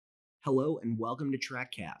Hello and welcome to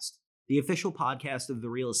TrackCast, the official podcast of the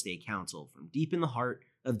Real Estate Council from deep in the heart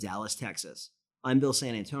of Dallas, Texas. I'm Bill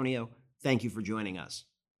San Antonio. Thank you for joining us.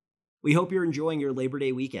 We hope you're enjoying your Labor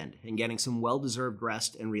Day weekend and getting some well-deserved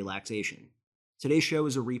rest and relaxation. Today's show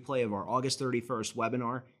is a replay of our August 31st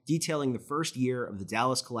webinar detailing the first year of the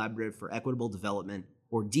Dallas Collaborative for Equitable Development,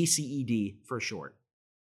 or DCED for short.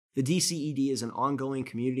 The DCED is an ongoing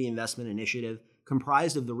community investment initiative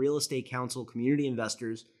comprised of the Real Estate Council community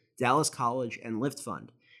investors, Dallas College, and Lift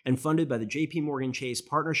Fund, and funded by the JP Morgan Chase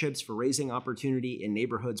Partnerships for Raising Opportunity in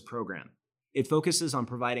Neighborhoods program. It focuses on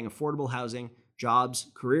providing affordable housing,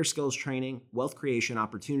 jobs, career skills training, wealth creation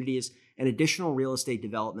opportunities, and additional real estate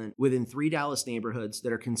development within 3 Dallas neighborhoods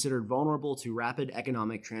that are considered vulnerable to rapid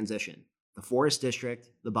economic transition: the Forest District,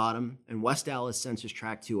 the Bottom, and West Dallas Census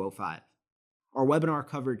Tract 205. Our webinar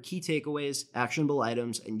covered key takeaways, actionable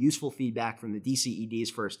items, and useful feedback from the DCED's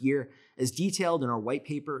first year, as detailed in our white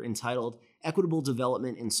paper entitled Equitable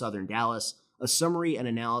Development in Southern Dallas, a summary and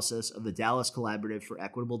analysis of the Dallas Collaborative for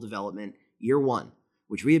Equitable Development, Year 1,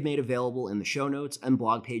 which we have made available in the show notes and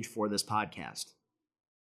blog page for this podcast.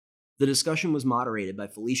 The discussion was moderated by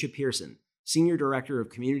Felicia Pearson, Senior Director of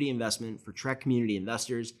Community Investment for Trek Community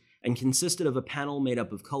Investors, and consisted of a panel made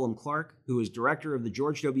up of Cullum Clark, who is Director of the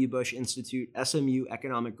George W. Bush Institute SMU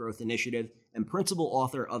Economic Growth Initiative and principal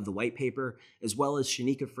author of the white paper, as well as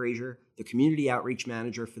Shanika Frazier, the Community Outreach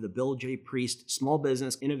Manager for the Bill J. Priest Small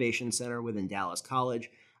Business Innovation Center within Dallas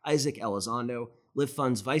College, Isaac Elizondo, Lift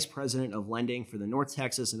Fund's Vice President of Lending for the North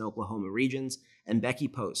Texas and Oklahoma regions, and Becky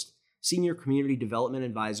Post, Senior Community Development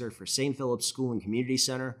Advisor for St. Philip's School and Community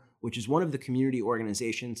Center, which is one of the community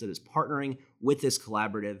organizations that is partnering with this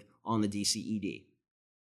collaborative on the DCED.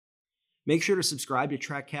 Make sure to subscribe to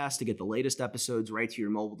TrackCast to get the latest episodes right to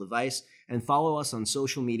your mobile device, and follow us on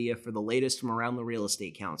social media for the latest from around the Real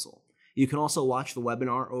Estate Council. You can also watch the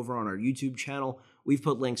webinar over on our YouTube channel. We've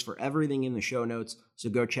put links for everything in the show notes,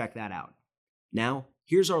 so go check that out. Now,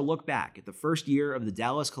 here's our look back at the first year of the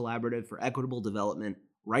Dallas Collaborative for Equitable Development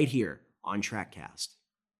right here on TrackCast.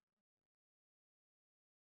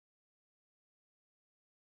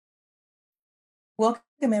 Welcome,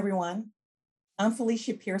 everyone. I'm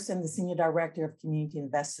Felicia Pearson, the Senior Director of Community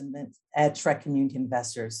Investment at Trek Community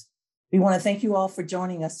Investors. We want to thank you all for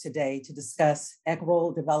joining us today to discuss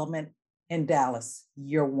equitable development in Dallas,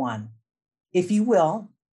 Year 1. If you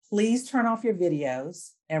will, please turn off your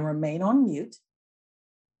videos and remain on mute.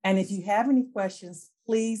 And if you have any questions,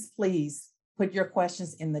 please put your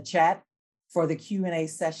questions in the chat for the Q&A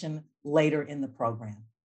session later in the program.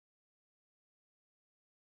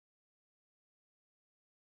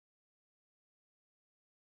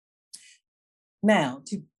 Now,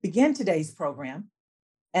 to begin today's program,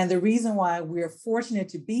 and the reason why we're fortunate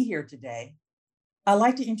to be here today, I'd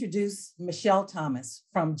like to introduce Michelle Thomas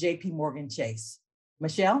from JP Morgan Chase.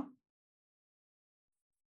 Michelle?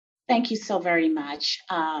 Thank you so very much.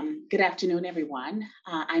 Good afternoon, everyone.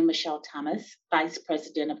 I'm Michelle Thomas, Vice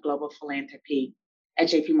President of Global Philanthropy at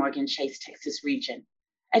JP Morgan Chase, Texas region.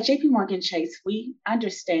 At JP Morgan Chase, we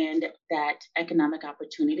understand that economic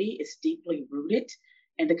opportunity is deeply rooted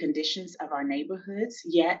in the conditions of our neighborhoods,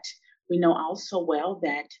 yet we know also well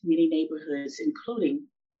that many neighborhoods, including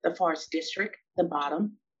the Forest District, the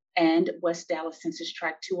Bottom, and West Dallas Census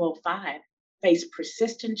Tract 205, face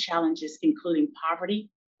persistent challenges, including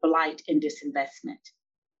poverty, blight, and disinvestment.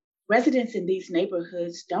 Residents in these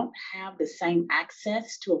neighborhoods don't have the same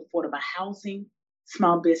access to affordable housing,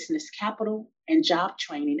 small business capital, and job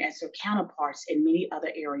training as their counterparts in many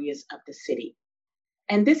other areas of the city.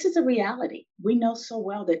 And this is a reality. We know so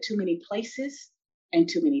well that too many places and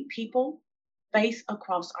too many people face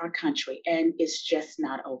across our country, and it's just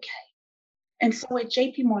not okay. And so at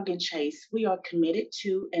JP Morgan Chase, we are committed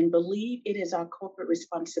to and believe it is our corporate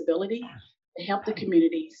responsibility to help the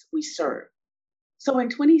communities we serve. So in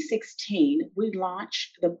 2016, we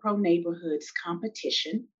launched the Pro Neighborhoods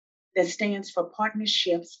competition that stands for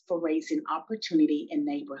Partnerships for Raising Opportunity in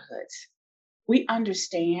Neighborhoods. We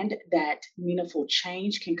understand that meaningful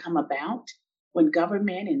change can come about when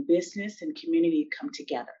government and business and community come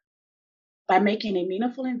together. By making a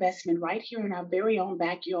meaningful investment right here in our very own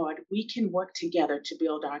backyard, we can work together to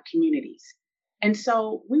build our communities. And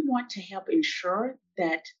so we want to help ensure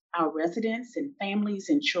that our residents and families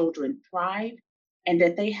and children thrive and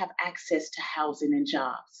that they have access to housing and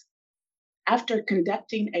jobs. After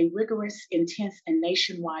conducting a rigorous, intense, and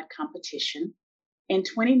nationwide competition, in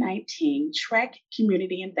 2019, Trek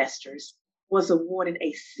Community Investors was awarded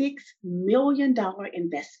a $6 million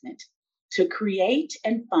investment to create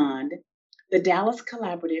and fund the Dallas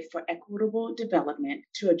Collaborative for Equitable Development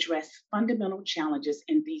to address fundamental challenges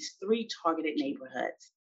in these 3 targeted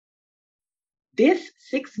neighborhoods. This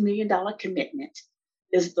 $6 million commitment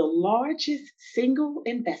is the largest single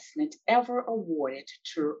investment ever awarded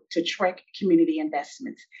to Trek Community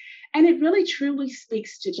Investments. And it really truly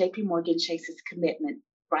speaks to JP Morgan Chase's commitment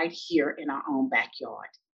right here in our own backyard.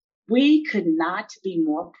 We could not be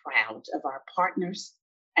more proud of our partners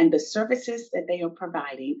and the services that they are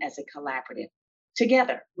providing as a collaborative.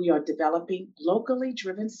 Together, we are developing locally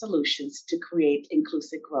driven solutions to create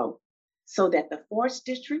inclusive growth so that the Forest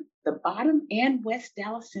District, the Bottom and West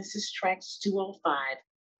Dallas Census Tracts 205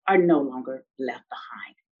 are no longer left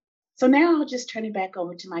behind. So now I'll just turn it back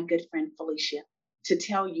over to my good friend Felicia to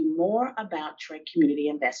tell you more about Trek Community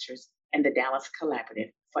Investors and the Dallas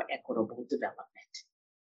Collaborative for Equitable Development.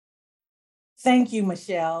 Thank you,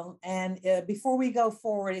 Michelle. And before we go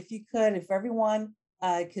forward, if everyone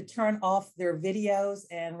could turn off their videos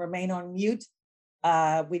and remain on mute,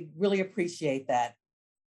 we'd really appreciate that.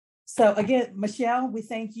 So again, Michelle, we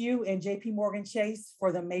thank you and JP Morgan Chase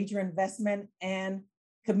for the major investment and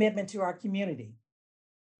commitment to our community.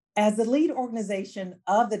 As the lead organization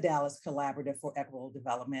of the Dallas Collaborative for Equitable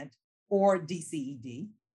Development, or DCED,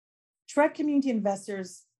 Trek Community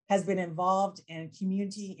Investors has been involved in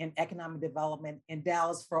community and economic development in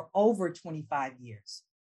Dallas for over 25 years.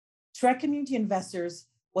 Trek Community Investors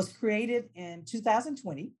was created in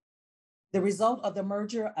 2020, the result of the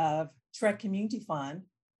merger of Trek Community Fund,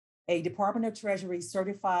 a Department of Treasury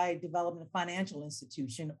Certified Development Financial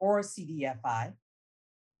Institution, or CDFI,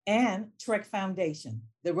 and Trek Foundation,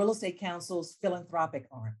 the Real Estate Council's philanthropic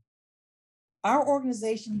arm. Our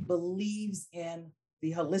organization believes in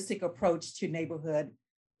the holistic approach to neighborhood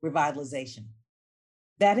revitalization.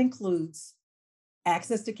 That includes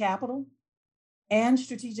access to capital and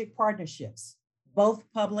strategic partnerships, both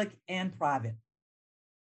public and private.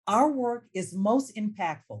 Our work is most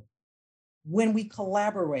impactful when we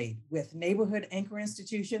collaborate with neighborhood anchor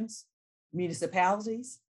institutions,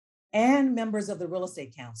 municipalities, and members of the Real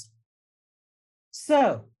Estate Council.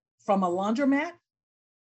 So, from a laundromat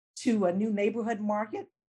to a new neighborhood market,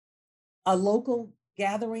 a local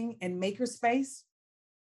gathering and makerspace,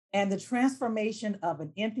 and the transformation of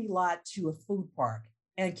an empty lot to a food park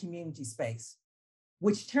and community space,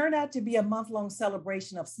 which turned out to be a month-long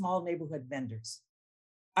celebration of small neighborhood vendors.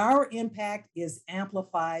 Our impact is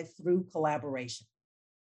amplified through collaboration.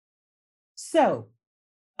 So,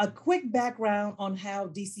 a quick background on how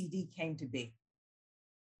DCD came to be.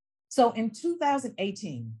 So in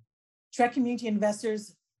 2018, Trek Community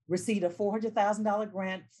Investors received a $400,000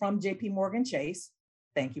 grant from JP Morgan Chase,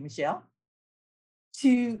 thank you, Michelle,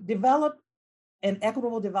 to develop an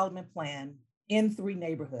equitable development plan in 3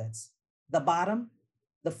 neighborhoods: the Bottom,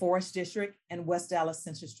 the Forest District, and West Dallas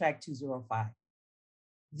Census Tract 205.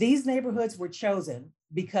 These neighborhoods were chosen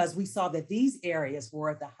because we saw that these areas were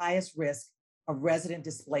at the highest risk of resident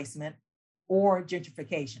displacement or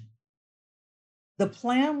gentrification. The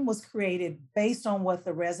plan was created based on what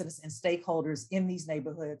the residents and stakeholders in these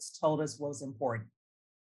neighborhoods told us was important.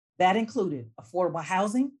 That included affordable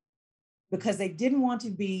housing, because they didn't want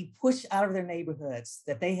to be pushed out of their neighborhoods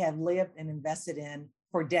that they have lived and invested in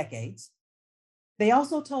for decades. They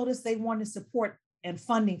also told us they wanted support and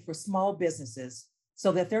funding for small businesses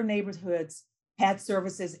so that their neighborhoods had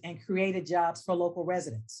services and created jobs for local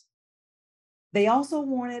residents. They also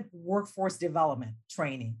wanted workforce development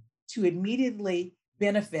training to immediately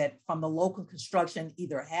benefit from the local construction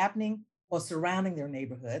either happening or surrounding their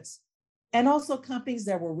neighborhoods, and also companies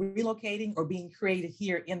that were relocating or being created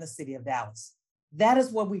here in the city of Dallas. That is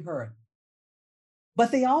what we heard.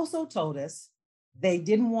 But they also told us they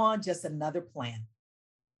didn't want just another plan.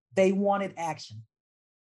 They wanted action.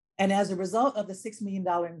 And as a result of the $6 million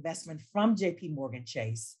investment from JP Morgan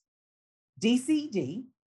Chase, DCD,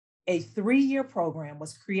 a 3-year program,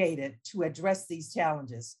 was created to address these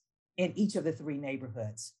challenges in each of the 3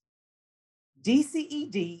 neighborhoods.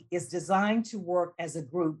 DCED is designed to work as a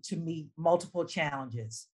group to meet multiple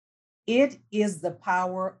challenges. It is the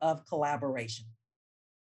power of collaboration.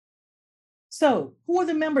 So, who are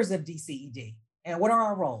the members of DCED and what are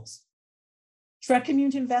our roles? Trek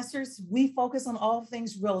Community Investors, we focus on all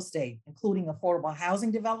things real estate, including affordable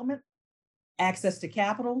housing development, access to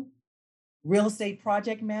capital, real estate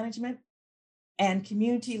project management, and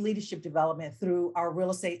community leadership development through our real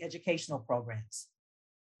estate educational programs.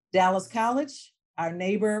 Dallas College, our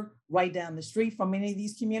neighbor right down the street from many of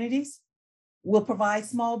these communities, will provide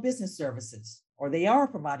small business services, or they are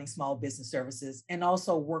providing small business services and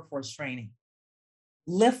also workforce training.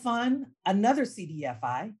 Lift Fund, another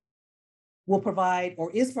CDFI, will provide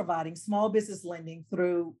or is providing small business lending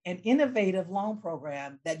through an innovative loan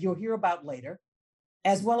program that you'll hear about later,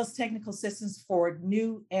 as well as technical assistance for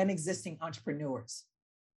new and existing entrepreneurs.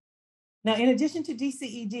 Now, in addition to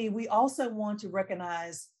DCED, we also want to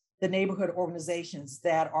recognize the neighborhood organizations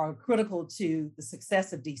that are critical to the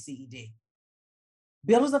success of DCED.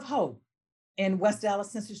 Builders of Hope in West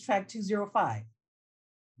Dallas Census Tract 205,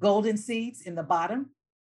 Golden Seeds in the bottom,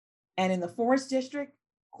 and in the Forest District,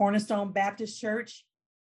 Cornerstone Baptist Church,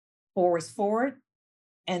 Forest Forward,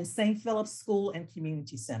 and St. Philip's School and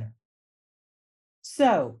Community Center.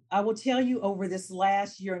 So I will tell you, over this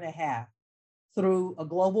last year and a half, through a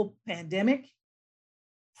global pandemic,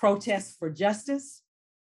 protests for justice,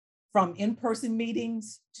 from in-person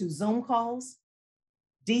meetings to Zoom calls,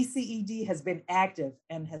 DCED has been active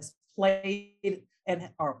and has played, and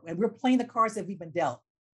we're playing the cards that we've been dealt.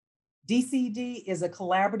 DCED is a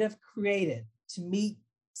collaborative created to meet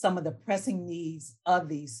some of the pressing needs of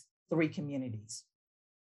these three communities.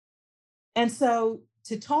 And so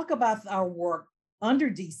to talk about our work under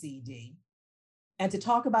DCED and to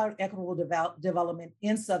talk about equitable development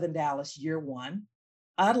in Southern Dallas year one,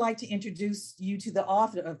 I'd like to introduce you to the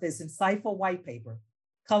author of this insightful white paper,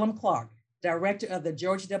 Cullum Clark, Director of the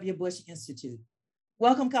George W. Bush Institute.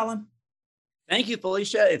 Welcome, Cullum. Thank you,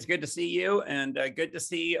 Felicia. It's good to see you, and good to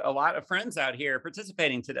see a lot of friends out here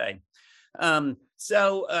participating today.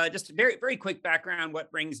 Just a very, very quick background,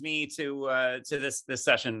 what brings me to this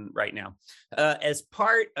session right now. As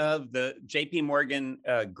part of the JP Morgan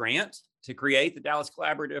grant to create the Dallas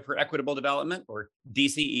Collaborative for Equitable Development, or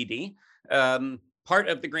DCED, part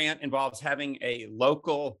of the grant involves having a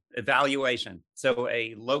local evaluation. So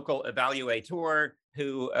a local evaluator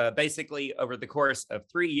who basically over the course of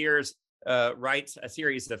 3 years writes a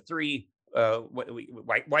series of three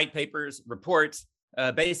white papers, reports,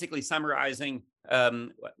 basically summarizing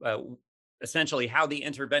essentially how the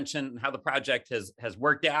intervention, how the project has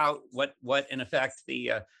worked out, what in effect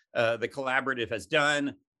the collaborative has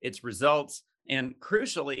done, its results, and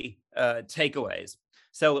crucially takeaways.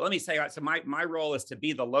 So let me say, so my role is to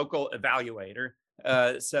be the local evaluator.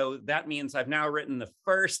 So that means I've now written the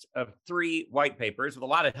first of 3 white papers with a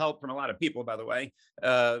lot of help from a lot of people, by the way.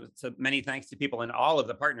 So many thanks to people in all of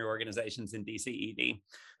the partner organizations in DCED.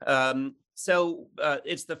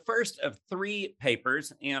 It's the first of 3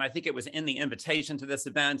 papers, and I think it was in the invitation to this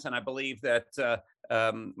event, and I believe that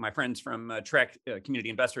my friends from TREC Community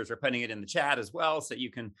Investors are putting it in the chat as well, so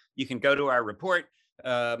you can go to our report.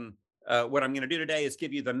 What I'm going to do today is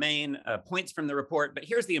give you the main points from the report, but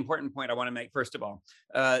here's the important point I want to make first of all.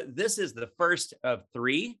 This is the first of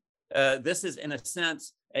 3. This is, in a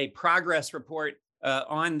sense, a progress report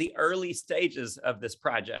on the early stages of this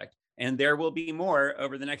project, and there will be more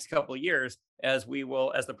over the next couple of years as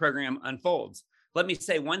the program unfolds. Let me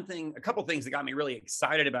say a couple things that got me really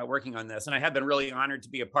excited about working on this, and I have been really honored to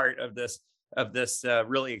be a part of this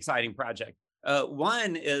really exciting project.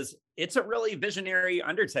 One is it's a really visionary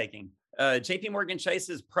undertaking. JP Morgan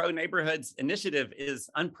Chase's Pro Neighborhoods initiative is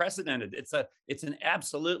unprecedented. It's an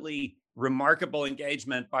absolutely remarkable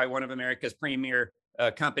engagement by one of America's premier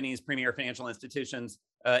companies, premier financial institutions,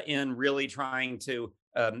 in really trying to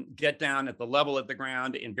get down at the level of the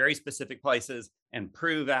ground in very specific places and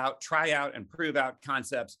try out and prove out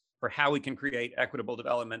concepts for how we can create equitable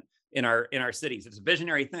development in our cities. It's a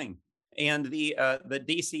visionary thing. And the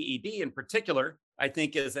DCED in particular, I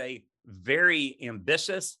think, is a very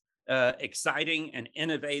ambitious, exciting, and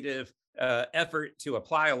innovative effort to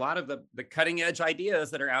apply a lot of the cutting edge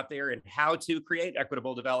ideas that are out there and how to create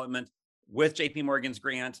equitable development with JP Morgan's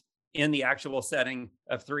grant in the actual setting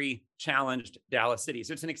of 3 challenged Dallas cities.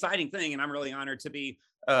 So it's an exciting thing, and I'm really honored to be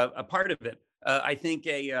a part of it. I think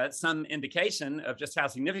some indication of just how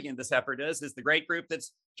significant this effort is the great group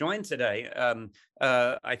that's joined today.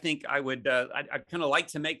 I think I'd kind of like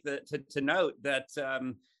to make to note that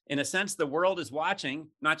in a sense, the world is watching,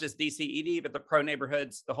 not just DCED, but the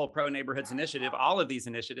whole Pro Neighborhoods initiative, all of these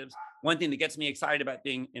initiatives. One thing that gets me excited about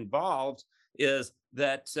being involved is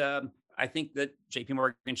that I think that JP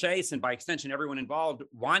Morgan Chase, and by extension, everyone involved,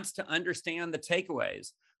 wants to understand the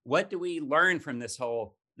takeaways. What do we learn from this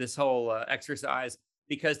whole exercise?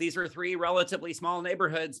 Because these are 3 relatively small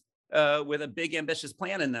neighborhoods with a big, ambitious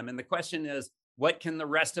plan in them. And the question is, what can the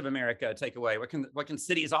rest of America take away? What can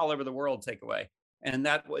cities all over the world take away? And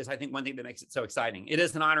that was, I think, one thing that makes it so exciting. It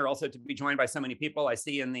is an honor also to be joined by so many people. I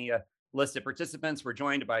see in the list of participants, we're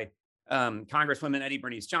joined by Congresswoman Eddie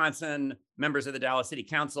Bernice Johnson, members of the Dallas City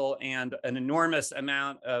Council, and an enormous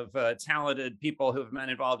amount of talented people who have been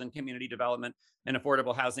involved in community development and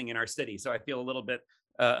affordable housing in our city. So I feel a little bit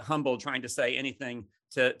humbled trying to say anything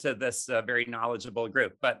to this very knowledgeable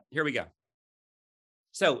group, but here we go.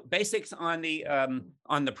 So basics on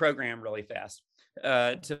the program really fast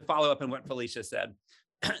to follow up on what Felicia said.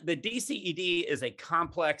 the DCED is a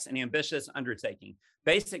complex and ambitious undertaking.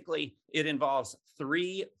 Basically, it involves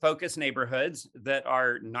 3 focus neighborhoods that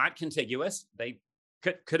are not contiguous. They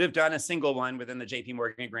could have done a single one within the JP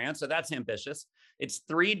Morgan grant, so that's ambitious. It's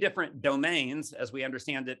 3 different domains, as we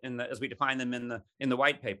understand it as we define them in the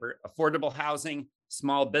white paper: affordable housing,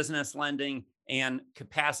 small business lending, and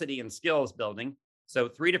capacity and skills building. So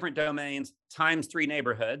 3 different domains times 3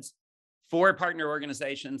 neighborhoods, 4 partner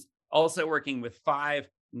organizations, also working with 5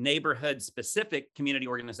 neighborhood-specific community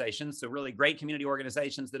organizations. So really great community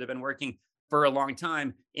organizations that have been working for a long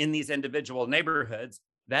time in these individual neighborhoods.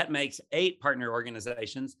 That makes 8 partner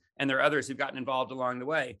organizations, and there are others who've gotten involved along the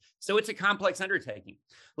way. So it's a complex undertaking.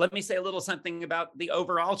 Let me say a little something about the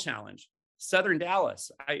overall challenge. Southern Dallas,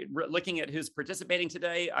 looking at who's participating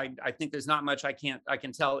today, I think there's not much I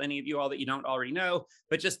can tell any of you all that you don't already know,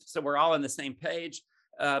 but just so we're all on the same page,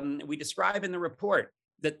 we describe in the report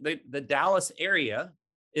that the Dallas area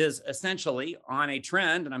is essentially on a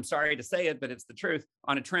trend, and I'm sorry to say it, but it's the truth,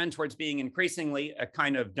 on a trend towards being increasingly a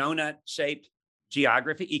kind of donut-shaped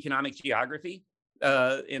geography, economic geography,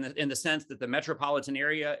 in the sense that the metropolitan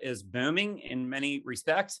area is booming in many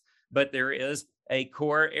respects, but there is a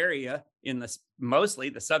core area in mostly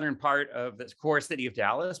the southern part of the core city of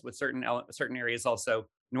Dallas, with certain areas also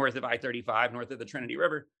north of I-35, north of the Trinity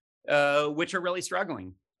River, which are really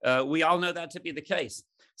struggling. We all know that to be the case.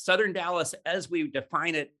 Southern Dallas, as we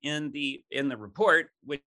define it in the report,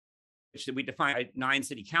 which we define 9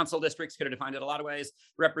 city council districts, could have defined it a lot of ways,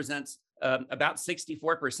 represents about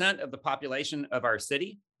 64% of the population of our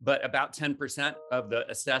city, but about 10% of the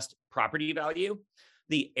assessed property value.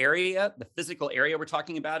 The area, the physical area we're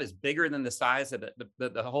talking about, is bigger than the size of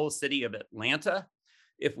the whole city of Atlanta.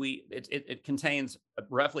 It contains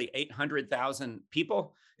roughly 800,000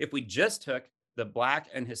 people. If we just took the Black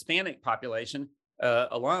and Hispanic population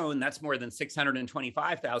alone, that's more than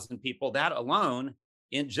 625,000 people. That alone,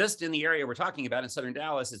 in the area we're talking about in Southern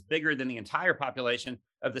Dallas, is bigger than the entire population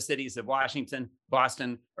of the cities of Washington,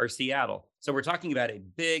 Boston, or Seattle. So we're talking about a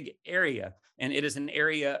big area, and it is an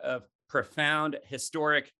area of profound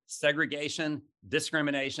historic segregation,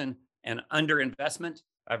 discrimination, and underinvestment.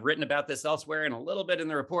 I've written about this elsewhere and a little bit in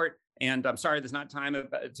the report, and I'm sorry there's not time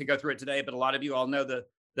to go through it today, but a lot of you all know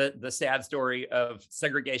the sad story of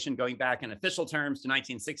segregation going back in official terms to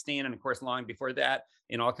 1916, and of course long before that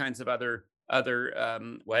in all kinds of other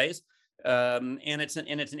ways. And it's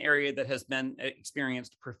an area that has been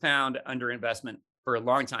experienced profound underinvestment for a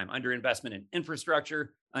long time. Underinvestment in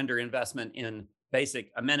infrastructure, underinvestment in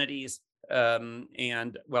basic amenities,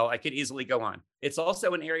 and well, I could easily go on. It's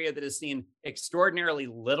also an area that has seen extraordinarily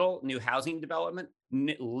little new housing development,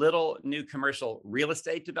 little new commercial real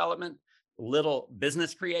estate development, little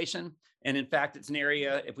business creation. And in fact, it's an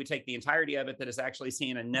area, if we take the entirety of it, that has actually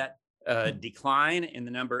seen a net decline in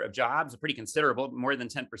the number of jobs, a pretty considerable, more than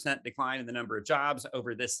 10% decline in the number of jobs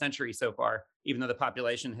over this century so far, even though the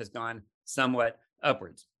population has gone somewhat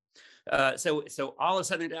upwards. So all of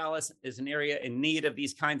Southern Dallas is an area in need of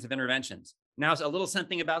these kinds of interventions. Now, a little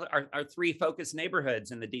something about our 3 focus neighborhoods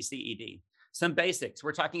in the DCED. Some basics.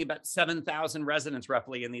 We're talking about 7,000 residents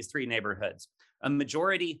roughly in these 3 neighborhoods. A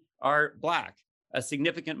majority are Black. A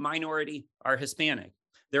significant minority are Hispanic.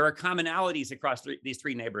 There are commonalities across these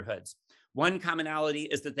 3 neighborhoods. One commonality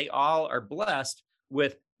is that they all are blessed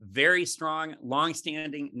with very strong,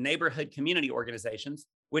 longstanding neighborhood community organizations,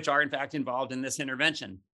 which are in fact involved in this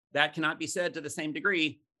intervention. That cannot be said to the same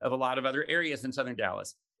degree of a lot of other areas in Southern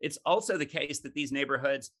Dallas. It's also the case that these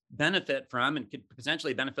neighborhoods benefit from, and could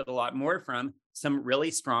potentially benefit a lot more from, some really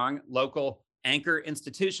strong local anchor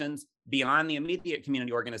institutions beyond the immediate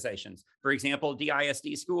community organizations. For example,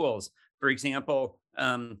 DISD schools, for example,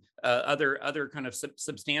 other kind of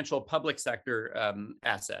substantial public sector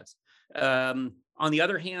assets. On the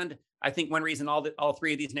other hand, I think one reason all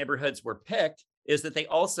 3 of these neighborhoods were picked is that they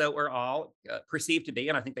also are all perceived to be,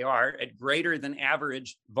 and I think they are, at greater than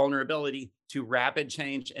average vulnerability to rapid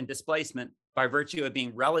change and displacement by virtue of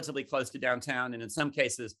being relatively close to downtown, and in some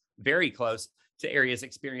cases, very close to areas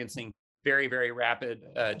experiencing very, very rapid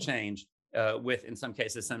change with, in some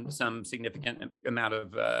cases, some significant amount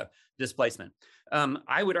of displacement.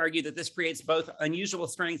 I would argue that this creates both unusual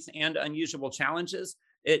strengths and unusual challenges.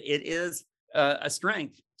 It is a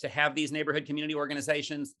strength to have these neighborhood community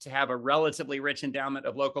organizations, to have a relatively rich endowment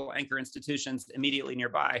of local anchor institutions immediately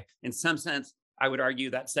nearby. In some sense, I would argue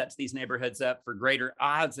that sets these neighborhoods up for greater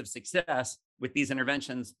odds of success with these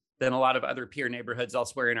interventions than a lot of other peer neighborhoods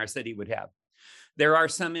elsewhere in our city would have. There are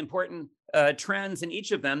some important trends in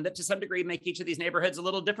each of them that to some degree make each of these neighborhoods a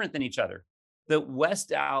little different than each other. The West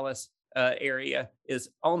Dallas area is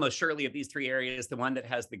almost surely, of these three areas, the one that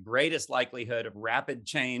has the greatest likelihood of rapid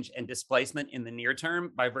change and displacement in the near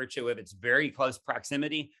term by virtue of its very close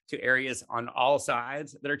proximity to areas on all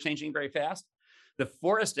sides that are changing very fast. The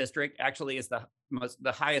Forest District actually is the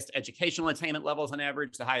highest educational attainment levels on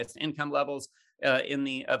average, the highest income levels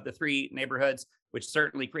of the three neighborhoods, which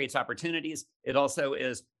certainly creates opportunities. It also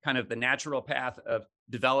is kind of the natural path of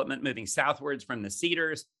development moving southwards from the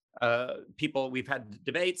Cedars. We've had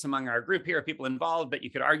debates among our group here, people involved, but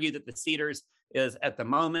you could argue that the Cedars is at the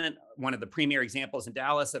moment one of the premier examples in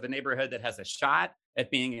Dallas of a neighborhood that has a shot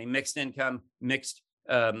at being a mixed income, mixed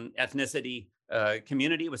ethnicity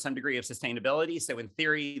community with some degree of sustainability. So in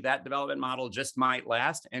theory, that development model just might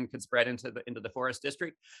last and could spread into the Forest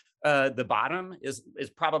District. The bottom is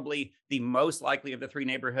probably the most likely of the three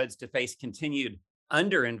neighborhoods to face continued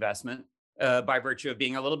underinvestment by virtue of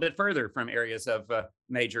being a little bit further from areas of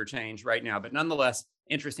major change right now, but nonetheless,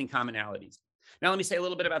 interesting commonalities. Now, let me say a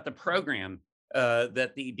little bit about the program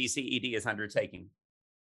that the DCED is undertaking.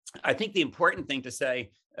 I think the important thing to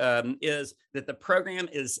say is that the program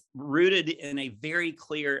is rooted in a very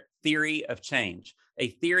clear theory of change, a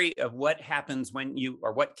theory of what happens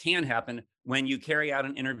or what can happen when you carry out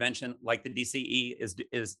an intervention like the DCED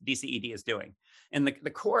is doing. And the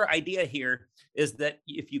core idea here is that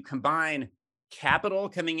if you combine capital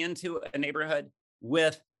coming into a neighborhood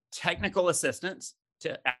with technical assistance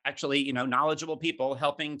to actually, knowledgeable people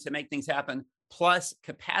helping to make things happen, plus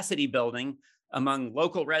capacity building among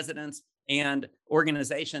local residents and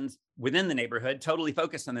organizations within the neighborhood, totally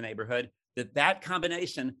focused on the neighborhood, that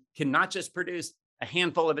combination can not just produce a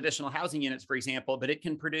handful of additional housing units, for example, but it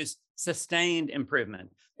can produce sustained improvement,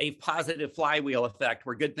 a positive flywheel effect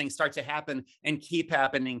where good things start to happen and keep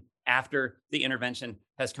happening after the intervention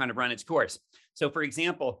has kind of run its course. So, for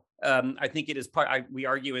example, I think it is we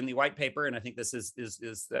argue in the white paper, and I think this is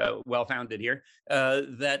well-founded here,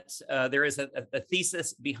 that there is a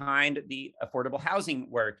thesis behind the affordable housing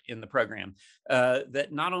work in the program, that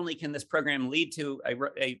not only can this program lead to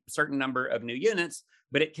a certain number of new units,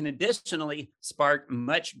 but it can additionally spark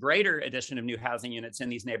much greater addition of new housing units in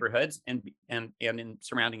these neighborhoods and in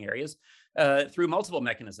surrounding areas through multiple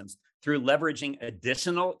mechanisms, through leveraging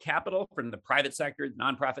additional capital from the private sector,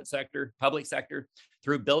 nonprofit sector, public sector,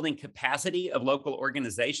 through building capacity of local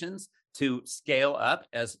organizations to scale up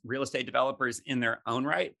as real estate developers in their own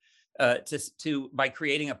right, by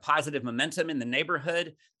creating a positive momentum in the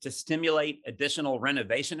neighborhood to stimulate additional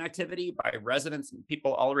renovation activity by residents and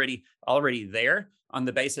people already there, on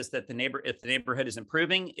the basis that if the neighborhood is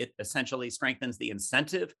improving, it essentially strengthens the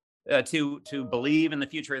incentive to believe in the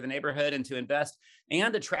future of the neighborhood and to invest,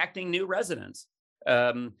 and attracting new residents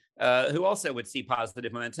who also would see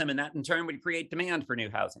positive momentum, and that in turn would create demand for new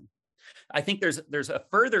housing. I think there's a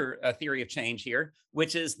further theory of change here,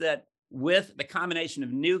 which is that with the combination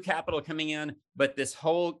of new capital coming in, but this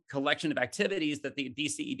whole collection of activities that the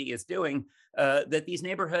DCED is doing, that these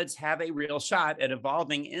neighborhoods have a real shot at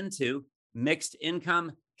evolving into mixed income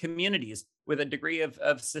communities with a degree of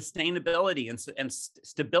sustainability and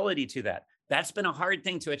stability to that. That's been a hard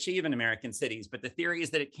thing to achieve in American cities, but the theory is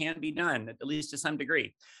that it can be done, at least to some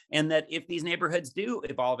degree. And that if these neighborhoods do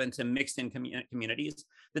evolve into mixed income communities,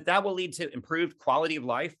 that will lead to improved quality of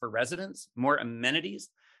life for residents, more amenities,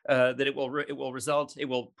 that it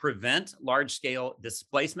will prevent large-scale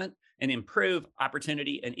displacement and improve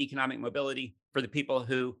opportunity and economic mobility for the people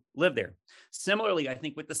who live there. Similarly, I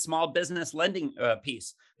think with the small business lending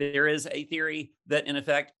piece, there is a theory that, in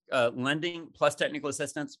effect, lending plus technical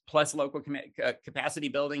assistance plus local capacity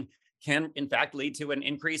building can, in fact, lead to an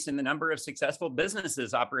increase in the number of successful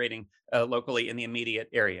businesses operating locally in the immediate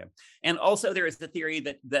area. And also, there is the theory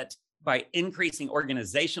that by increasing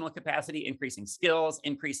organizational capacity, increasing skills,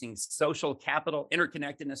 increasing social capital,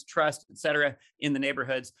 interconnectedness, trust, et cetera, in the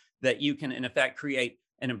neighborhoods, that you can, in effect, create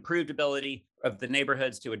an improved ability of the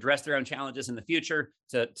neighborhoods to address their own challenges in the future,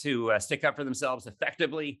 to stick up for themselves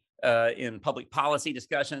effectively in public policy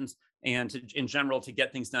discussions, and in general, to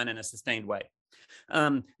get things done in a sustained way.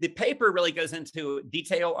 The paper really goes into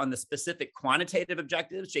detail on the specific quantitative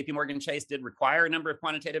objectives. JP Morgan Chase did require a number of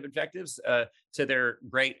quantitative objectives to their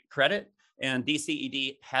great credit, and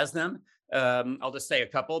DCED has them. I'll just say a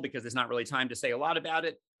couple because there's not really time to say a lot about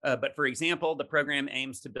it. But for example, the program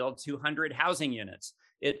aims to build 200 housing units.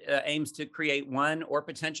 It aims to create one or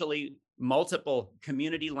potentially multiple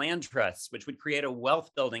community land trusts, which would create a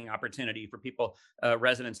wealth building opportunity for people,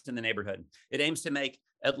 residents in the neighborhood. It aims to make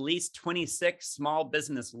at least 26 small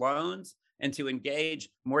business loans and to engage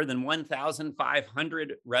more than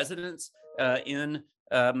 1,500 residents in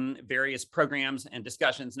various programs and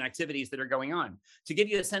discussions and activities that are going on. To give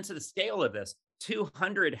you a sense of the scale of this,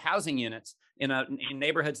 200 housing units in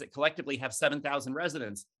neighborhoods that collectively have 7,000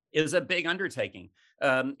 residents is a big undertaking.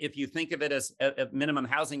 If you think of it as a minimum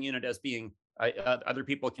housing unit as being, other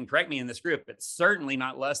people can correct me in this group, but certainly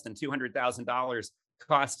not less than $200,000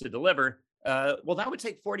 cost to deliver. Well, that would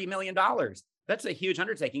take $40 million. That's a huge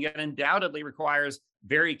undertaking. It undoubtedly requires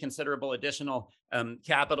very considerable additional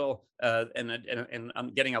capital and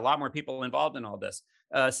getting a lot more people involved in all this.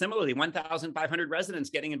 Similarly, 1,500 residents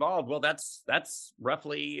getting involved. Well, that's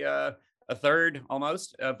roughly a third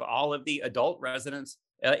almost of all of the adult residents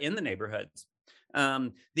in the neighborhoods.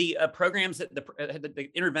 The programs that the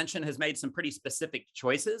intervention has made some pretty specific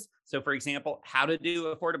choices. So, for example, how to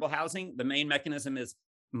do affordable housing. The main mechanism is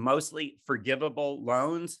mostly forgivable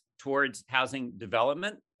loans towards housing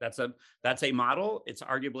development. That's a model. It's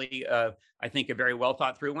arguably, I think, a very well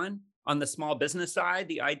thought through one. On the small business side,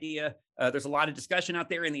 the idea, there's a lot of discussion out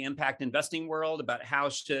there in the impact investing world about how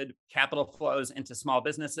should capital flows into small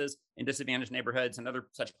businesses in disadvantaged neighborhoods and other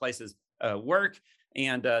such places work.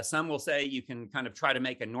 And some will say you can kind of try to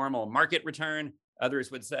make a normal market return.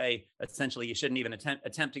 Others would say, essentially, you shouldn't even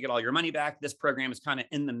attempt to get all your money back. This program is kind of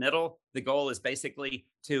in the middle. The goal is basically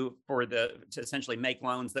to essentially make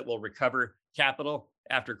loans that will recover capital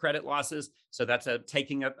after credit losses. So that's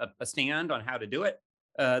taking a stand on how to do it.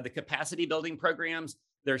 The capacity building programs,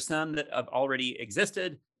 there's some that have already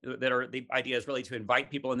existed that are, the idea is really to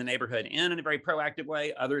invite people in the neighborhood in a very proactive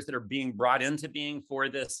way. Others that are being brought into being for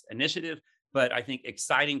this initiative. But I think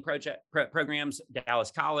exciting programs,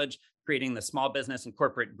 Dallas College, creating the Small Business and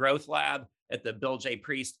Corporate Growth Lab at the Bill J.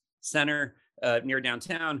 Priest Center near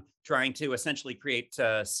downtown, trying to essentially create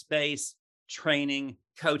space, training,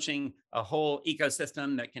 coaching, a whole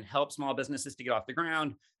ecosystem that can help small businesses to get off the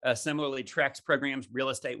ground. Similarly, TREC's programs, Real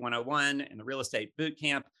Estate 101 and the Real Estate Boot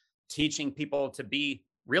Camp, teaching people to be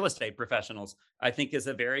real estate professionals, I think is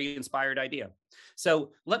a very inspired idea.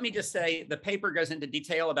 So let me just say the paper goes into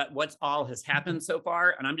detail about what all has happened so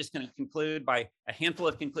far. And I'm just going to conclude by a handful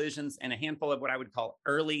of conclusions and a handful of what I would call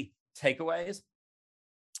early takeaways.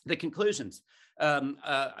 The conclusions.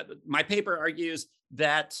 My paper argues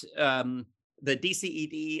that the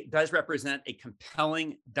DCED does represent a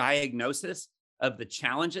compelling diagnosis of the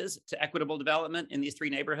challenges to equitable development in these three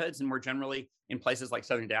neighborhoods and more generally in places like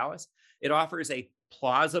Southern Dallas. It offers a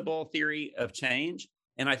plausible theory of change,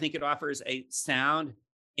 and I think it offers a sound,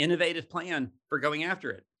 innovative plan for going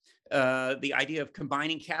after it. The idea of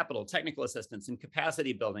combining capital, technical assistance, and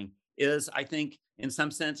capacity building is, I think, in some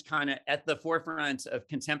sense, kind of at the forefront of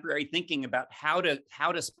contemporary thinking about how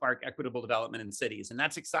to spark equitable development in cities, and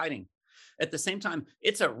that's exciting. At the same time,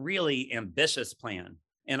 it's a really ambitious plan.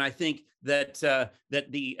 And I think that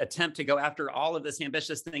that the attempt to go after all of this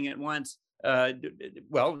ambitious thing at once,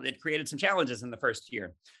 it created some challenges in the first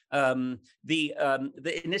year.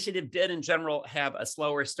 The initiative did, in general, have a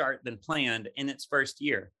slower start than planned in its first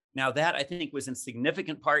year. Now, that I think was in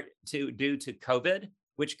significant part due to COVID,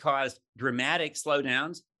 which caused dramatic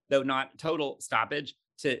slowdowns, though not total stoppage,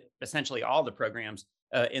 to essentially all the programs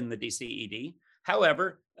in the DCED.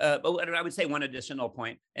 However, but I would say one additional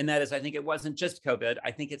point, and that is I think it wasn't just COVID. I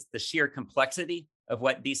think it's the sheer complexity of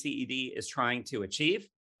what DCED is trying to achieve,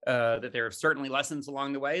 that there are certainly lessons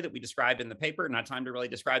along the way that we described in the paper, not time to really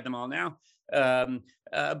describe them all now.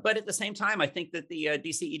 But at the same time, I think that the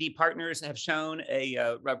DCED partners have shown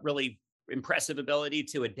a really impressive ability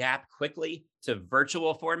to adapt quickly to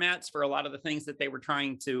virtual formats for a lot of the things that they were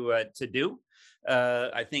trying to do.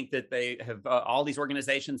 I think that they have all these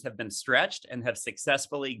organizations have been stretched and have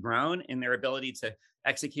successfully grown in their ability to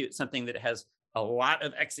execute something that has a lot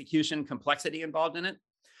of execution complexity involved in it.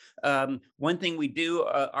 One thing we do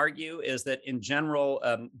argue is that in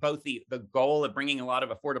general, both the goal of bringing a lot of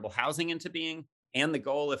affordable housing into being and the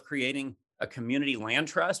goal of creating a community land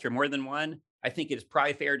trust, or more than one, I think it is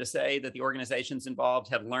probably fair to say that the organizations involved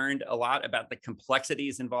have learned a lot about the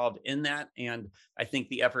complexities involved in that. And I think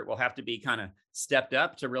the effort will have to be kind of stepped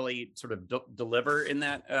up to really sort of deliver in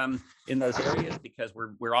that in those areas, because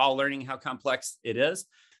we're all learning how complex it is.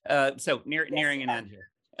 So nearing an end here.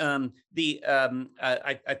 I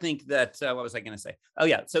think that, what was I going to say? Oh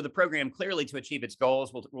yeah. So the program clearly to achieve its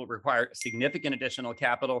goals will require significant additional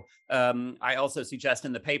capital. I also suggest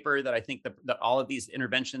in the paper that I think that all of these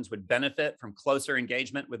interventions would benefit from closer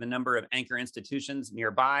engagement with a number of anchor institutions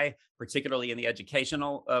nearby, particularly in the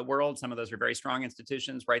educational world. Some of those are very strong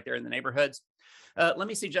institutions right there in the neighborhoods. Let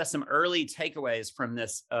me suggest some early takeaways from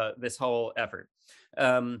this whole effort.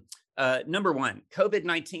 Number one,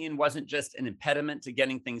 COVID-19 wasn't just an impediment to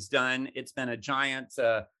getting things done. It's been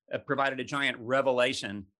provided a giant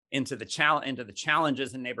revelation into the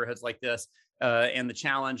challenges in neighborhoods like this, and the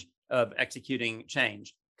challenge of executing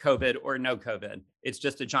change, COVID or no COVID. It's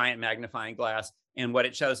just a giant magnifying glass. And what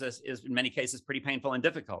it shows us is in many cases pretty painful and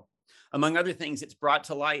difficult. Among other things, it's brought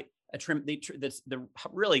to light the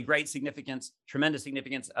really great significance, tremendous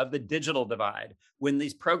significance of the digital divide. When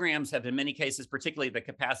these programs have, in many cases, particularly the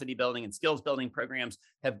capacity building and skills building programs,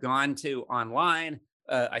 have gone to online,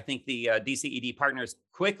 I think the DCED partners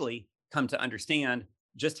quickly come to understand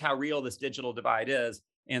just how real this digital divide is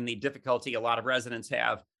and the difficulty a lot of residents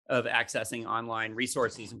have of accessing online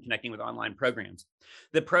resources and connecting with online programs.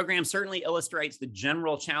 The program certainly illustrates the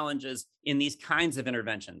general challenges in these kinds of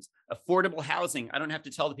interventions. Affordable housing, I don't have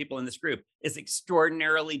to tell the people in this group, is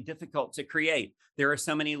extraordinarily difficult to create. There are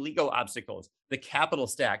so many legal obstacles. The capital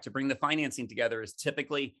stack to bring the financing together is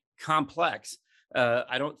typically complex.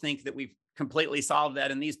 I don't think that we've completely solved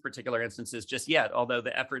that in these particular instances just yet, although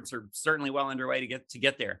the efforts are certainly well underway to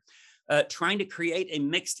get there. Trying to create a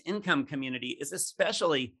mixed income community is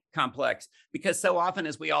especially complex because so often,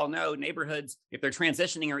 as we all know, neighborhoods, if they're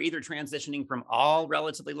transitioning, are either transitioning from all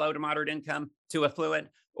relatively low to moderate income to affluent,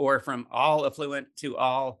 or from all affluent to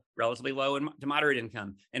all relatively low to moderate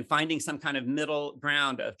income. And finding some kind of middle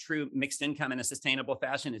ground of true mixed income in a sustainable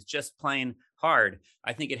fashion is just plain hard.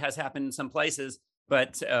 I think it has happened in some places,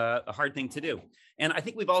 but a hard thing to do. And I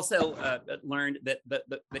think we've also learned that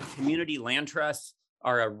the community land trusts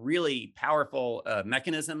are a really powerful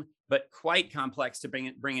mechanism, but quite complex to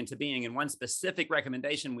bring into being. And one specific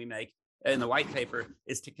recommendation we make in the white paper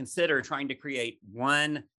is to consider trying to create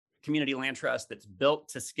one community land trust that's built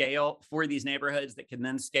to scale for these neighborhoods that can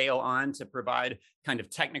then scale on to provide kind of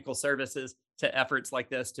technical services to efforts like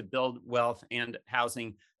this to build wealth and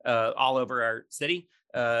housing all over our city.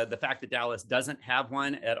 The fact that Dallas doesn't have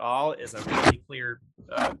one at all is a really clear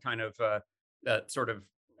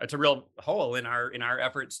it's a real hole in our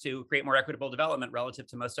efforts to create more equitable development relative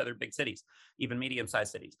to most other big cities, even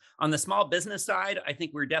medium-sized cities. On the small business side, I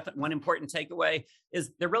think one important takeaway is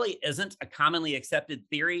there really isn't a commonly accepted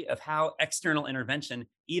theory of how external intervention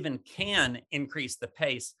even can increase the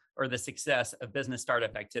pace or the success of business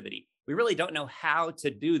startup activity. We really don't know how to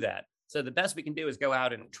do that. So the best we can do is go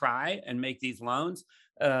out and try and make these loans.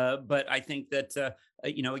 But I think that,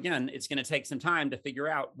 again, it's going to take some time to figure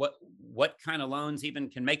out what kind of loans even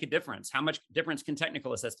can make a difference. How much difference can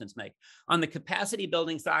technical assistance make? On the capacity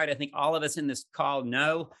building side, I think all of us in this call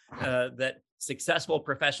know that successful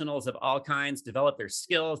professionals of all kinds develop their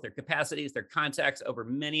skills, their capacities, their contacts over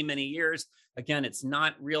many, many years. Again, it's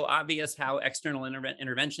not real obvious how external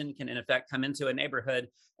intervention can, in effect, come into a neighborhood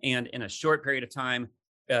and in a short period of time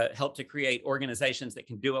help to create organizations that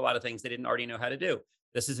can do a lot of things they didn't already know how to do.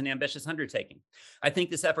 This is an ambitious undertaking. I think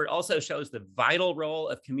this effort also shows the vital role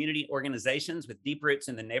of community organizations with deep roots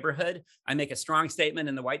in the neighborhood. I make a strong statement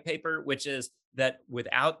in the white paper, which is that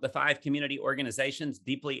without the 5 community organizations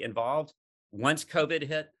deeply involved, once COVID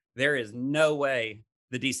hit, there is no way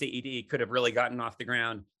the DCED could have really gotten off the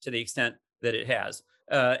ground to the extent that it has.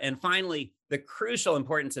 And finally, the crucial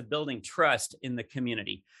importance of building trust in the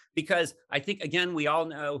community. Because I think, again, we all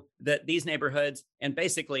know that these neighborhoods and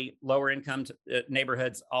basically lower income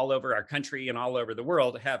neighborhoods all over our country and all over the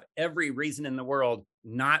world have every reason in the world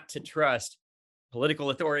not to trust political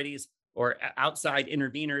authorities or outside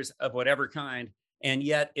interveners of whatever kind. And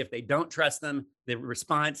yet, if they don't trust them, the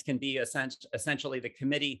response can be essentially the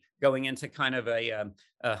committee going into kind of a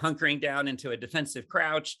hunkering down into a defensive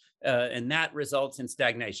crouch, and that results in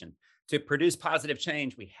stagnation. To produce positive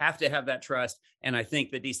change, we have to have that trust. And I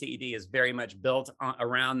think the DCED is very much built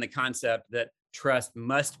around the concept that trust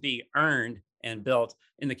must be earned and built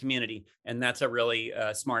in the community. And that's a really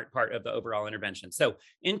smart part of the overall intervention. So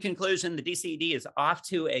in conclusion, the DCED is off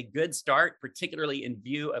to a good start, particularly in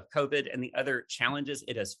view of COVID and the other challenges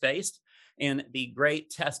it has faced. And the great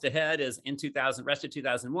test ahead is in rest of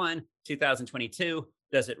 2001, 2022,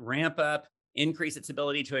 does it ramp up, increase its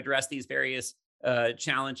ability to address these various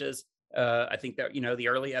challenges? I think that, the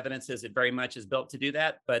early evidence is it very much is built to do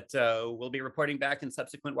that, but we'll be reporting back in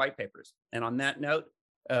subsequent white papers. And on that note,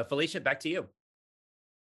 Felicia, back to you.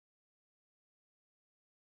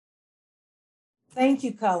 Thank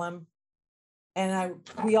you, Cullum. And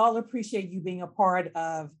we all appreciate you being a part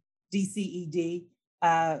of DCED.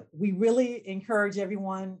 We really encourage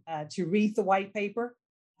everyone to read the white paper.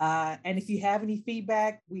 And if you have any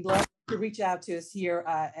feedback, we'd love to reach out to us here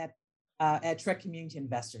at TREC Community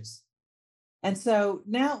Investors. And so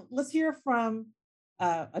now let's hear from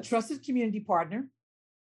a trusted community partner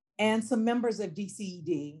and some members of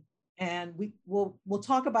DCED. And we'll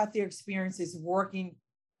talk about their experiences working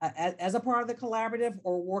as a part of the collaborative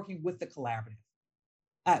or working with the collaborative.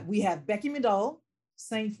 We have Becky Medole,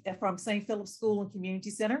 from St. Philip's School and Community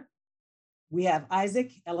Center. We have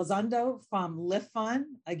Isaac Elizondo from Lift Fund,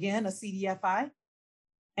 again, a CDFI.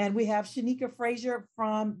 And we have Shanika Frazier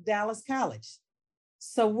from Dallas College.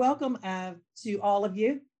 So welcome to all of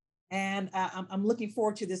you. And I'm looking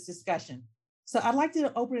forward to this discussion. So I'd like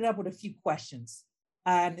to open it up with a few questions.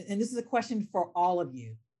 And this is a question for all of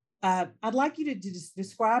you. I'd like you to just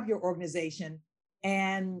describe your organization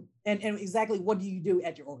and exactly what do you do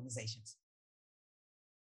at your organizations?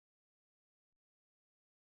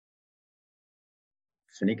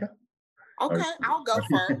 Shanika? Okay, I'll go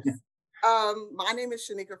first. My name is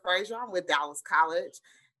Shanika Frazier. I'm with Dallas College.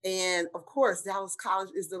 And of course, Dallas College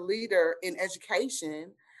is the leader in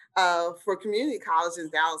education for community colleges in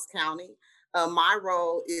Dallas County. My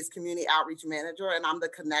role is community outreach manager, and I'm the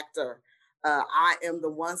connector. I am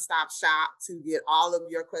the one-stop shop to get all of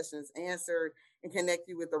your questions answered and connect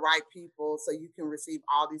you with the right people so you can receive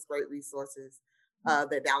all these great resources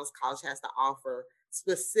that Dallas College has to offer,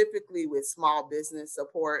 specifically with small business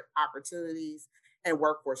support opportunities and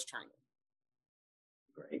workforce training.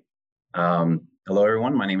 Great. Hello,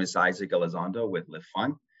 everyone. My name is Isaac Elizondo with Lift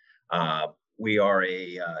Fund. We are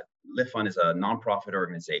Lift Fund is a nonprofit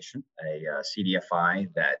organization, a CDFI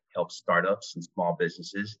that helps startups and small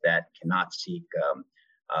businesses that cannot seek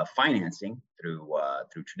financing through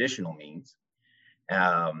traditional means.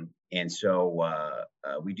 And so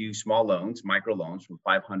we do small loans, micro loans from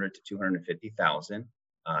 $500 to $250,000,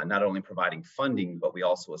 not only providing funding, but we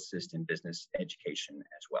also assist in business education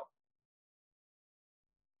as well.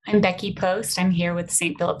 I'm Becky Post. I'm here with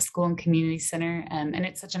St. Philip's School and Community Center, and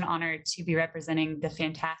it's such an honor to be representing the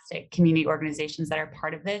fantastic community organizations that are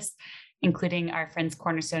part of this, including our friends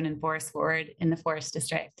Cornerstone and Forest Forward in the Forest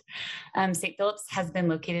District. St. Philip's has been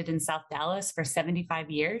located in South Dallas for 75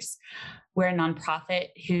 years. We're a nonprofit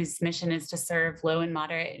whose mission is to serve low and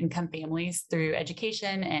moderate income families through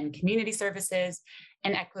education and community services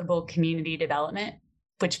and equitable community development,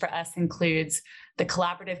 which for us includes the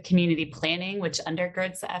collaborative community planning, which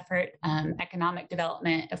undergirds the effort, economic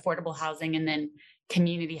development, affordable housing, and then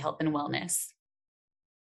community health and wellness.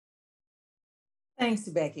 Thanks,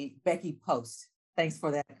 Becky Post. Thanks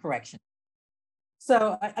for that correction.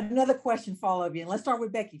 So another question for all of you, and let's start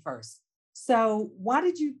with Becky first. So why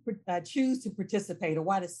did you choose to participate, or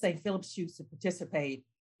why did St. Philip's choose to participate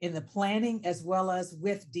in the planning as well as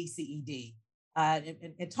with DCED?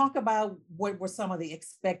 And talk about what were some of the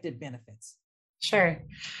expected benefits. Sure.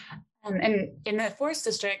 And in the Forest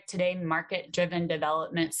District today, market-driven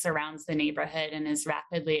development surrounds the neighborhood and is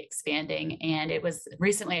rapidly expanding. And it was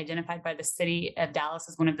recently identified by the city of Dallas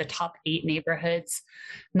as one of the top 8 neighborhoods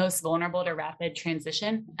most vulnerable to rapid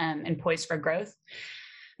transition and poised for growth.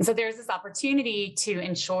 And so there's this opportunity to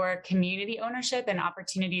ensure community ownership and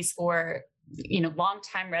opportunities for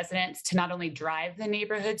longtime residents to not only drive the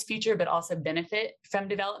neighborhood's future, but also benefit from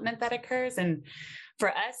development that occurs. And for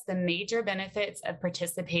us, the major benefits of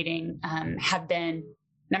participating have been,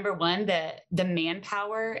 number one, the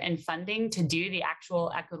manpower and funding to do the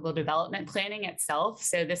actual equitable development planning itself.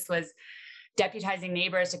 So this was deputizing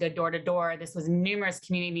neighbors to go door to door. This was numerous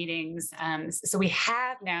community meetings. So we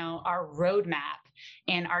have now our roadmap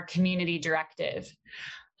and our community directive.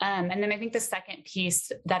 And then I think the second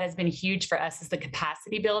piece that has been huge for us is the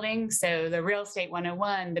capacity building. So the Real Estate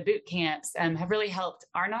 101, the boot camps have really helped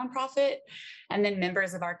our nonprofit and then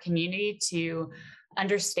members of our community to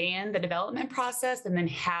understand the development process and then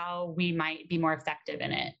how we might be more effective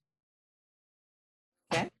in it.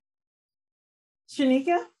 Okay.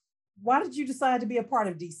 Shanika, why did you decide to be a part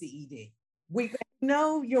of DCED? We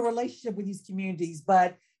know your relationship with these communities,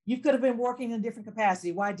 but you could have been working in a different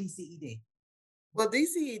capacity. Why DCED? Well,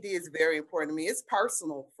 DCED is very important to me. It's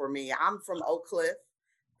personal for me. I'm from Oak Cliff,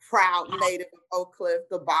 proud native of Oak Cliff.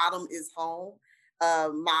 The bottom is home.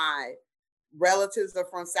 My relatives are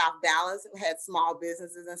from South Dallas, had small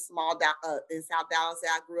businesses in South Dallas that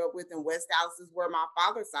I grew up with, and West Dallas is where my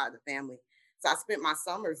father's side of the family. So I spent my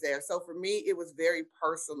summers there. So for me, it was very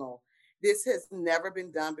personal. This has never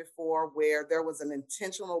been done before, where there was an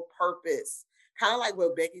intentional purpose, kind of like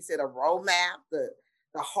what Becky said, a roadmap.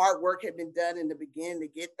 The hard work had been done in the beginning to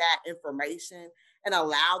get that information and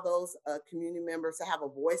allow those community members to have a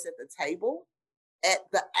voice at the table, at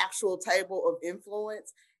the actual table of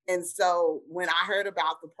influence. And so when I heard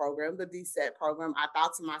about the program, the DSET program, I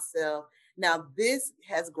thought to myself, now this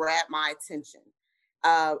has grabbed my attention,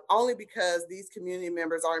 only because these community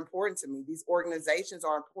members are important to me. These organizations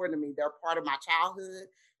are important to me. They're part of my childhood.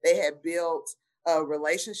 They had built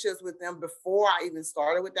relationships with them before I even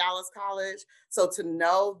started with Dallas College. So to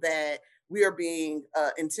know that we are being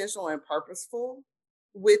intentional and purposeful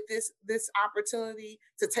with this opportunity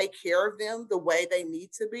to take care of them the way they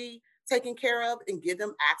need to be taken care of and give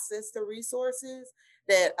them access to resources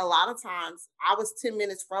that a lot of times I was 10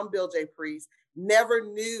 minutes from Bill J. Priest, never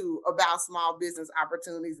knew about small business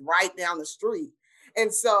opportunities right down the street.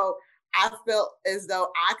 And so I felt as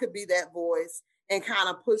though I could be that voice and kind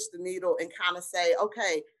of push the needle and kind of say,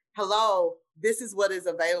 okay, hello, this is what is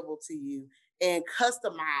available to you, and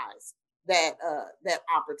customize that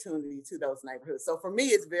opportunity to those neighborhoods. So for me,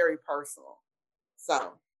 it's very personal.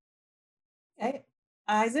 So, okay,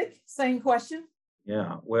 Isaac, same question.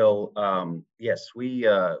 Yeah, well, yes, we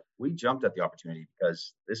jumped at the opportunity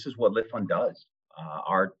because this is what Lit Fund does.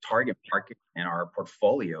 Our target market and our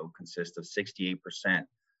portfolio consists of 68%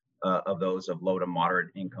 of those of low to moderate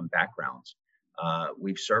income backgrounds.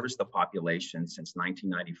 We've serviced the population since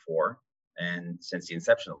 1994 and since the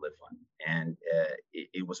inception of Lit Fund. And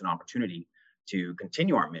it was an opportunity to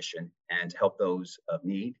continue our mission and help those of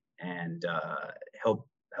need and help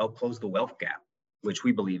close the wealth gap, which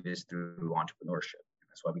we believe is through entrepreneurship.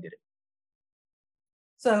 That's why we did it.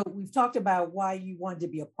 So we've talked about why you wanted to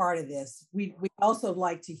be a part of this. We also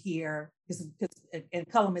like to hear, and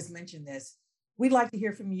Cullum has mentioned this, we'd like to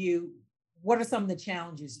hear from you. What are some of the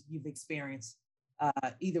challenges you've experienced,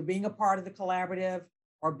 either being a part of the collaborative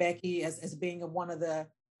or Becky as being one of the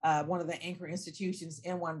anchor institutions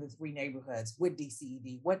in one of the 3 neighborhoods with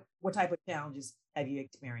DCED? What type of challenges have you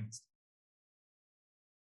experienced?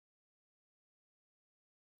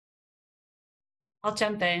 I'll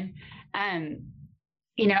jump in. And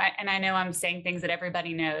I know I'm saying things that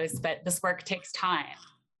everybody knows, but this work takes time.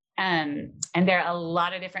 And there are a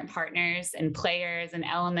lot of different partners and players and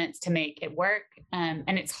elements to make it work. And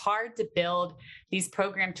it's hard to build these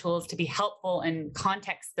program tools to be helpful and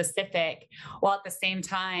context specific, while at the same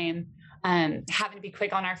time having to be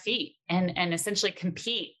quick on our feet and essentially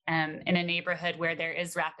compete in a neighborhood where there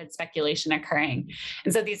is rapid speculation occurring.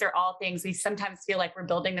 And so these are all things we sometimes feel like we're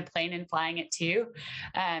building the plane and flying it too.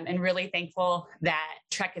 And really thankful that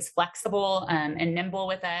TREC is flexible and nimble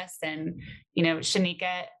with us. And,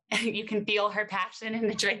 Shanika, you can feel her passion in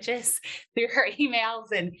the trenches through her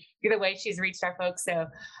emails and through the way she's reached our folks. So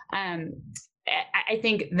I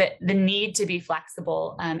think that the need to be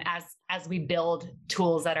flexible as we build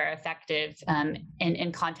tools that are effective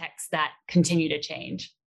in contexts that continue to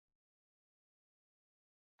change.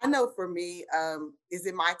 I know for me, is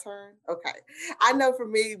it my turn? Okay. I know for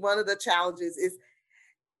me, one of the challenges is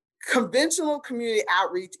conventional community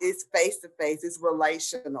outreach is face-to-face, it's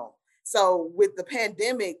relational. So with the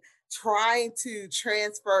pandemic, trying to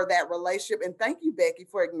transfer that relationship, and thank you, Becky,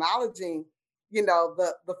 for acknowledging,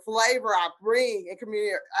 the flavor I bring in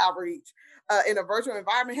community outreach in a virtual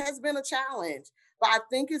environment has been a challenge. But I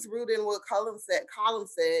think it's rooted in what Colin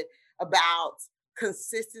said about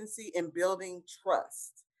consistency and building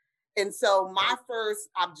trust. And so my first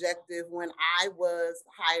objective when I was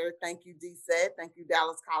hired, thank you, Dee said, thank you,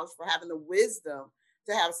 Dallas College, for having the wisdom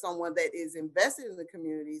to have someone that is invested in the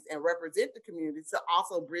communities and represent the communities to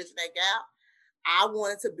also bridge that gap. I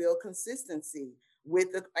wanted to build consistency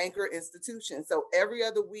with the anchor institution. So every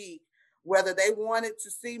other week, whether they wanted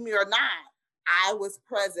to see me or not, I was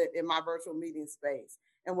present in my virtual meeting space.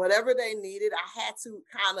 And whatever they needed, I had to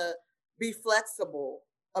kind of be flexible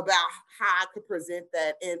about how I could present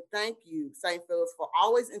that. And thank you, St. Philip's, for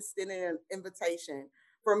always extending an invitation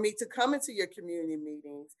for me to come into your community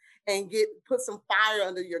meetings and put some fire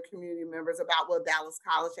under your community members about what Dallas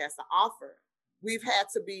College has to offer. We've had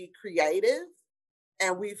to be creative,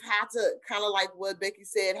 and we've had to, kind of like what Becky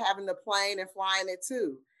said, having the plane and flying it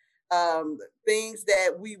too. Things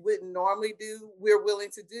that we wouldn't normally do, we're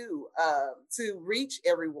willing to do to reach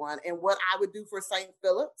everyone. And what I would do for St.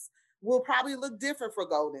 Philip's will probably look different for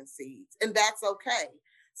Golden Seeds, and that's okay.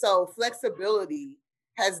 So flexibility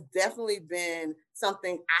has definitely been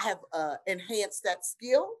something I have enhanced that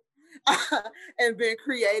skill and been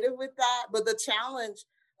creative with that. But the challenge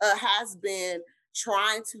has been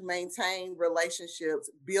trying to maintain relationships,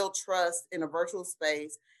 build trust in a virtual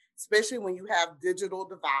space, especially when you have digital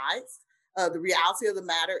divides. The reality of the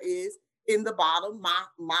matter is, in the bottom,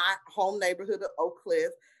 my home neighborhood of Oak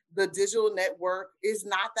Cliff, the digital network is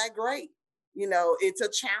not that great. It's a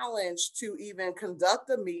challenge to even conduct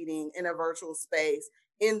a meeting in a virtual space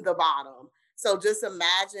in the bottom. So just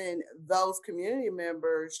imagine those community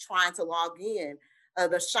members trying to log in.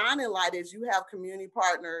 The shining light is you have community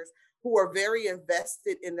partners who are very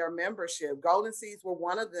invested in their membership. Golden Seeds were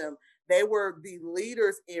one of them. They were the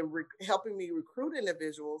leaders in helping me recruit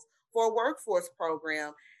individuals for a workforce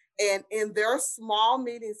program. And in their small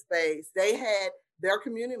meeting space, they had their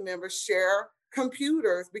community members share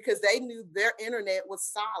computers because they knew their internet was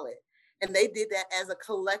solid. And they did that as a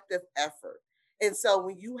collective effort. And so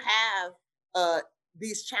when you have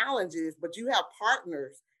these challenges, but you have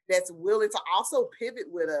partners that's willing to also pivot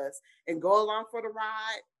with us and go along for the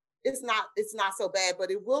ride, it's not so bad,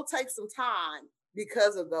 but it will take some time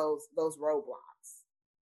because of those roadblocks.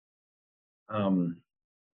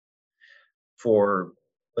 For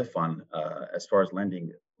Lift Fund, as far as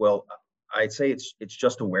lending, well, I'd say it's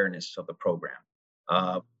just awareness of the program.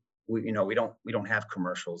 We don't have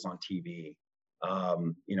commercials on TV.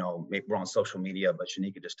 Maybe we're on social media, but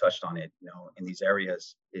Shanika just touched on it. In these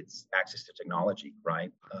areas, it's access to technology,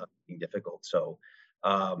 right? Being difficult. So,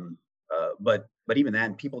 but even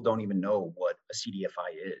then, people don't even know what a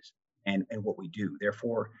CDFI is and what we do.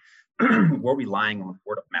 Therefore, we're relying on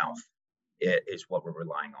word of mouth. Is what we're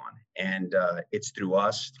relying on, and it's through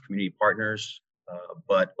us, community partners.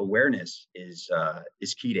 But awareness is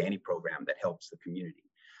key to any program that helps the community.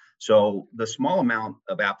 So the small amount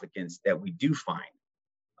of applicants that we do find,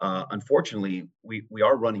 unfortunately, we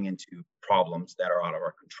are running into problems that are out of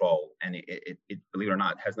our control, and it believe it or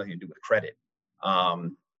not, has nothing to do with credit.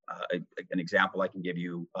 An example I can give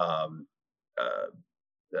you: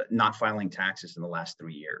 not filing taxes in the last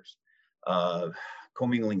 3 years.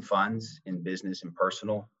 Commingling funds in business and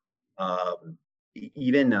personal,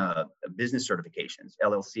 even business certifications,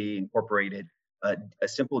 LLC, incorporated, a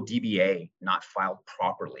simple DBA not filed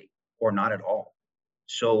properly or not at all.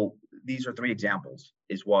 So these are 3 examples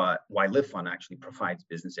is why Lift Fund actually provides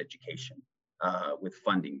business education with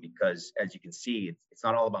funding, because as you can see, it's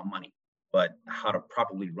not all about money, but how to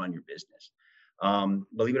properly run your business.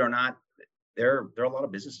 Believe it or not, there are a lot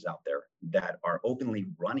of businesses out there that are openly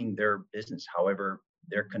running their business. However,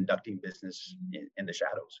 they're conducting business in the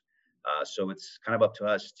shadows. So it's kind of up to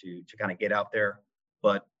us to kind of get out there.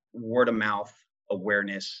 But word of mouth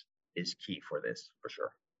awareness is key for this, for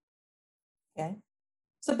sure. Okay.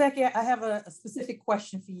 So Becky, I have a specific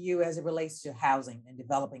question for you as it relates to housing and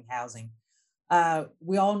developing housing.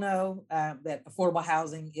 We all know that affordable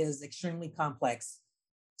housing is extremely complex.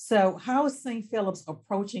 So how is St. Philip's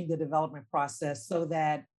approaching the development process so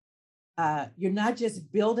that you're not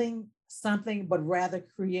just building something, but rather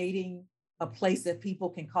creating a place that people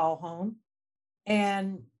can call home?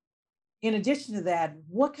 And in addition to that,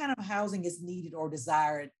 what kind of housing is needed or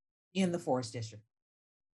desired in the Forest District?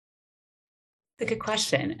 That's a good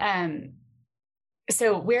question.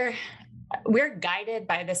 So we're guided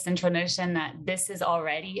by the central notion that this is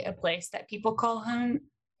already a place that people call home,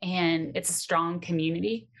 and it's a strong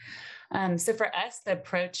community. So for us,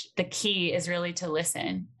 the key is really to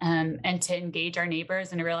listen and to engage our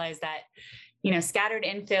neighbors and to realize that, scattered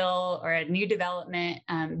infill or a new development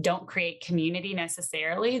don't create community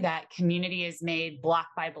necessarily. That community is made block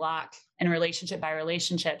by block and relationship by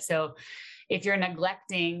relationship. So if you're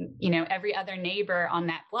neglecting, every other neighbor on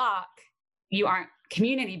that block, you aren't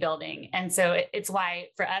community building. And so it's why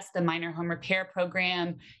for us, the minor home repair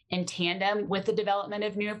program in tandem with the development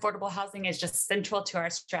of new affordable housing is just central to our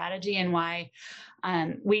strategy, and why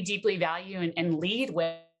we deeply value and lead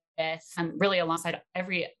with really alongside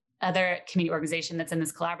every other community organization that's in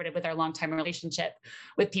this collaborative with our longtime relationship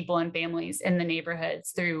with people and families in the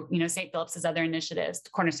neighborhoods through, St. Philip's other initiatives,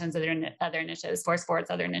 Cornerstone's other initiatives, Forest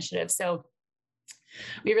Forward's other initiatives. So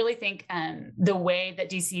we really think the way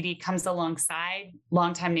that DCD comes alongside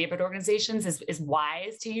longtime neighborhood organizations is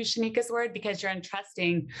wise, to use Shanika's word, because you're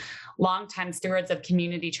entrusting longtime stewards of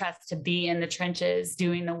community trust to be in the trenches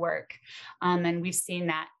doing the work. And we've seen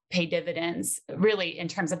that pay dividends really in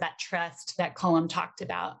terms of that trust that Colum talked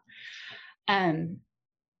about. The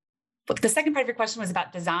second part of your question was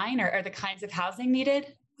about design or the kinds of housing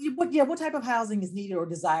needed. What type of housing is needed or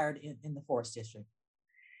desired in the Forest District?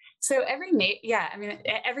 So every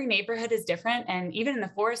neighborhood is different. And even in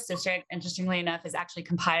the Forest District, interestingly enough, is actually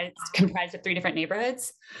comprised of 3 different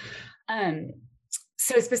neighborhoods.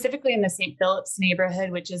 So specifically in the St. Philip's neighborhood,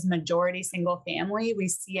 which is majority single family, we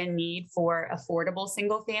see a need for affordable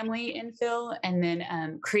single family infill, and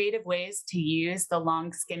then creative ways to use the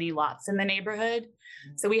long, skinny lots in the neighborhood.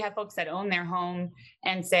 So we have folks that own their home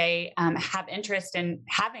and say have interest in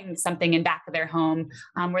having something in back of their home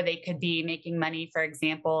where they could be making money, for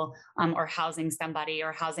example, or housing somebody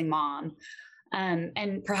or housing mom.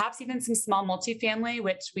 And perhaps even some small multifamily,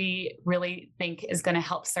 which we really think is going to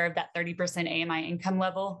help serve that 30% AMI income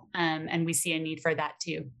level. And we see a need for that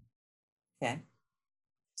too. Okay.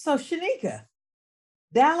 So Shanika,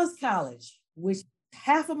 Dallas College, which is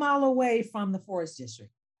half a mile away from the Forest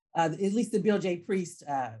District, at least the Bill J. Priest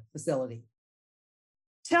facility.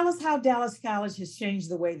 Tell us how Dallas College has changed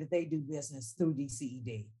the way that they do business through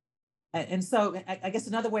DCED. And so I guess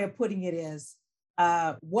another way of putting it is,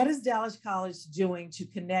 What is Dallas College doing to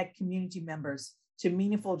connect community members to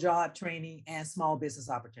meaningful job training and small business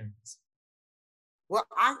opportunities? Well,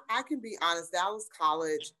 I can be honest. Dallas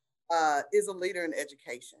College is a leader in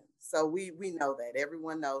education, so we know that.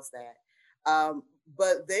 Everyone knows that.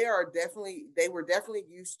 But they were definitely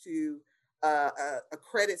used to a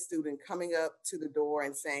credit student coming up to the door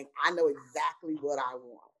and saying, "I know exactly what I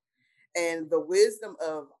want." And the wisdom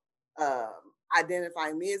of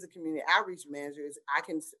identifying me as a community outreach manager is I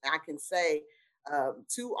can say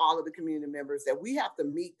to all of the community members that we have to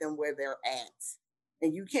meet them where they're at,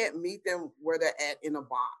 and you can't meet them where they're at in a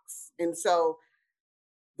box. And so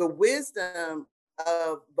the wisdom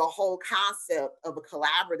of the whole concept of a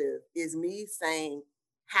collaborative is me saying,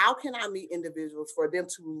 how can I meet individuals for them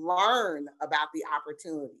to learn about the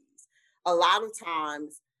opportunities? A lot of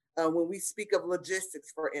times, when we speak of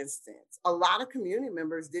logistics, for instance, a lot of community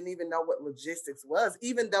members didn't even know what logistics was,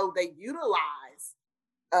 even though they utilize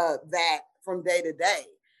that from day to day.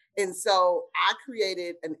 And so I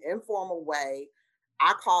created an informal way.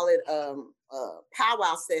 I call it a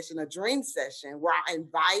powwow session, a dream session, where I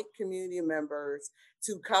invite community members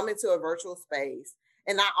to come into a virtual space.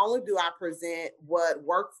 And not only do I present what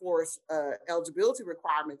workforce eligibility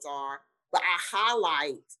requirements are, but I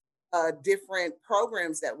highlight different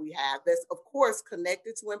programs that we have that's, of course,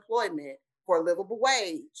 connected to employment for a livable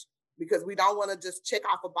wage, because we don't want to just check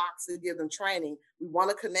off a box to give them training. We want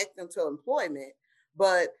to connect them to employment.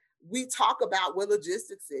 But we talk about what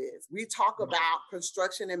logistics is. We talk about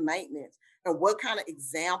construction and maintenance and what kind of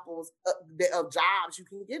examples of jobs you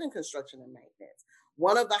can get in construction and maintenance.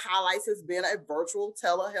 One of the highlights has been a virtual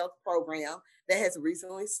telehealth program that has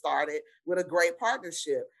recently started with a great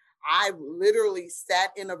partnership. I literally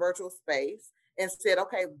sat in a virtual space and said,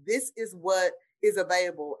 okay, this is what is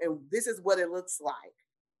available and this is what it looks like,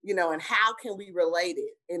 and how can we relate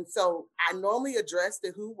it? And so I normally address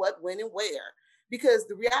the who, what, when, and where, because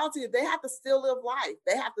the reality is they have to still live life.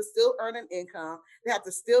 They have to still earn an income. They have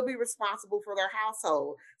to still be responsible for their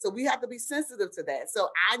household. So we have to be sensitive to that. So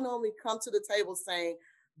I normally come to the table saying,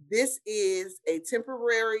 this is a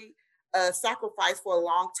temporary sacrifice for a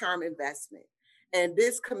long-term investment. And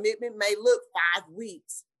this commitment may look 5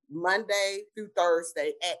 weeks, Monday through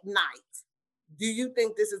Thursday at night. Do you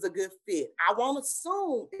think this is a good fit? I won't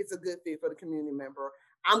assume it's a good fit for the community member.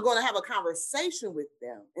 I'm going to have a conversation with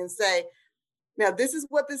them and say, now, this is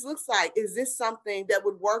what this looks like. Is this something that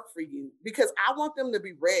would work for you? Because I want them to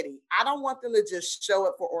be ready. I don't want them to just show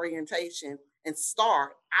up for orientation and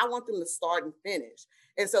start. I want them to start and finish.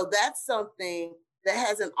 And so that's something that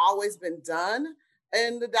hasn't always been done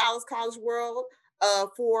in the Dallas College world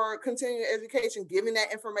for continuing education, giving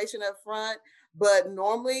that information up front. But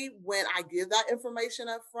normally when I give that information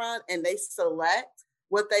up front and they select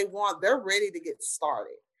what they want, they're ready to get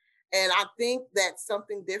started. And I think that's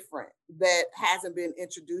something different that hasn't been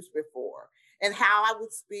introduced before. And how I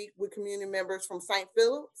would speak with community members from St.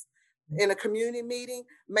 Philip's in a community meeting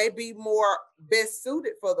may be more best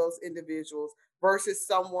suited for those individuals versus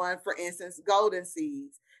someone, for instance, Golden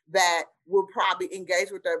Seeds, that will probably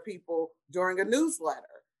engage with their people during a newsletter.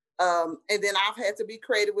 And then I've had to be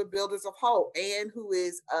creative with Builders of Hope, Anne, who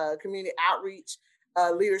is a community outreach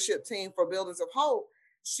leadership team for Builders of Hope.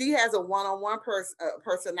 She has a one-on-one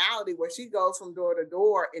personality where she goes from door to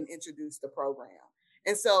door and introduces the program.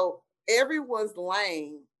 And so everyone's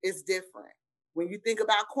lane is different. When you think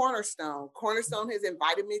about Cornerstone has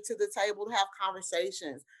invited me to the table to have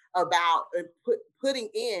conversations about putting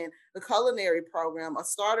in the culinary program, a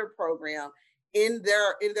starter program in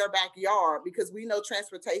their backyard, because we know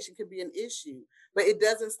transportation can be an issue, but it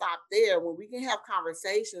doesn't stop there. When we can have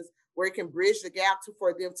conversations where it can bridge the gap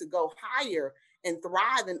for them to go higher and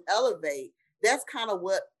thrive and elevate, that's kind of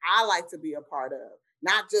what I like to be a part of,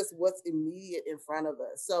 not just what's immediate in front of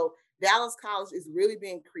us. So Dallas College is really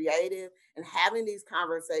being creative and having these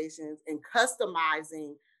conversations and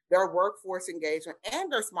customizing their workforce engagement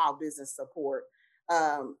and their small business support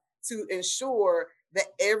to ensure that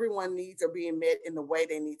everyone's needs are being met in the way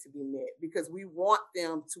they need to be met, because we want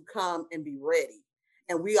them to come and be ready.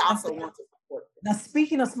 And we also want to support them. Now,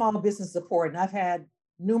 speaking of small business support, and I've had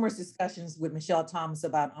numerous discussions with Michelle Thomas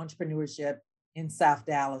about entrepreneurship in South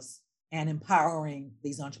Dallas and empowering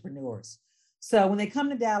these entrepreneurs. So when they come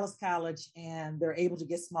to Dallas College and they're able to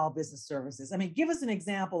get small business services, I mean, give us an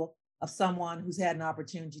example of someone who's had an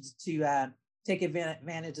opportunity to take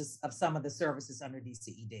advantage of some of the services under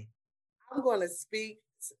DCED. I'm going to speak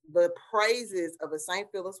the praises of a St.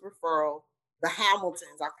 Philip's referral, the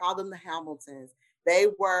Hamiltons. I call them the Hamiltons. They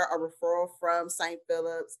were a referral from St.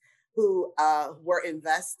 Philip's who were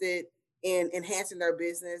invested in enhancing their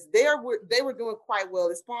business. They were doing quite well.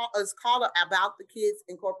 It's called About the Kids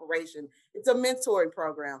Incorporation. It's a mentoring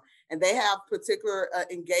program, and they have particular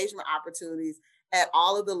engagement opportunities at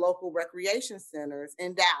all of the local recreation centers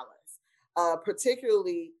in Dallas.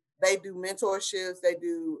 Particularly, they do mentorships, they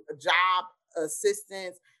do job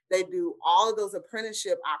assistance, they do all of those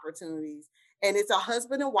apprenticeship opportunities. And it's a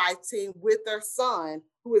husband and wife team with their son,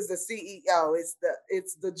 who is the CEO.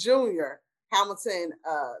 It's the junior Hamilton.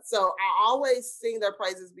 So I always sing their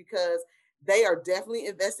praises because they are definitely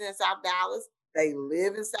investing in South Dallas. They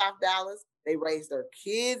live in South Dallas. They raise their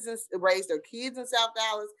kids in South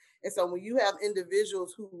Dallas. And so when you have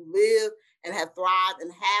individuals who live and have thrived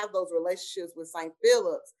and have those relationships with St.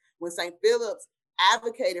 Philip's, when St. Philip's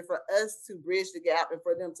advocated for us to bridge the gap and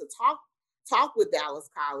for them to talk with Dallas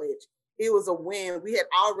College, it was a win. We had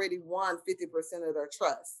already won 50% of their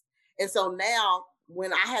trust. And so now,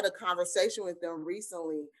 when I had a conversation with them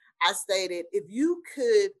recently, I stated, if you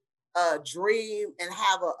could dream and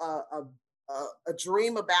have a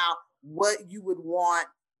dream about what you would want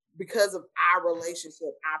because of our relationship,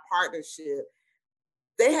 our partnership,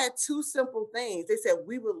 they had two simple things. They said,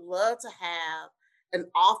 we would love to have an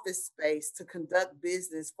office space to conduct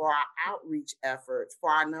business for our outreach efforts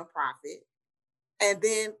for our nonprofit. And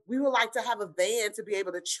then we would like to have a van to be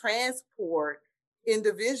able to transport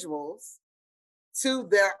individuals to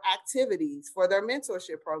their activities for their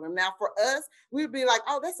mentorship program. Now, for us, we'd be like,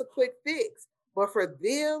 oh, that's a quick fix. But for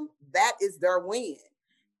them, that is their win.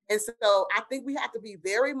 And so I think we have to be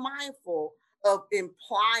very mindful of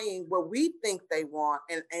implying what we think they want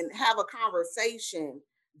and have a conversation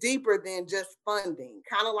deeper than just funding.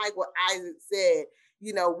 Kind of like what Isaac said,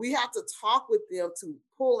 we have to talk with them to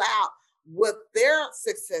pull out what their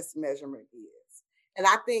success measurement is. And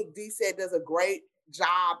I think DSET does a great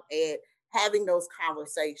job at having those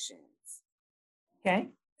conversations. Okay,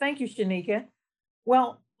 thank you, Shanika.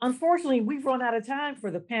 Well, unfortunately, we've run out of time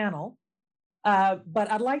for the panel,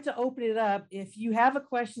 but I'd like to open it up. If you have a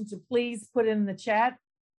question, to please put it in the chat.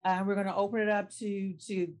 We're going to open it up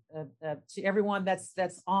to everyone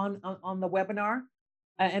that's on the webinar.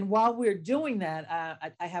 And while we're doing that,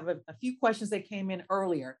 I have a few questions that came in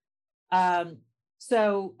earlier.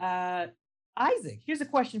 So Isaac, here's a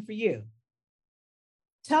question for you.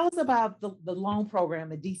 Tell us about the loan program,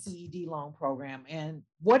 the DCED loan program, and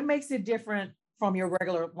what makes it different from your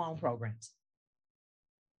regular loan programs?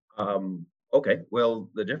 Okay, well,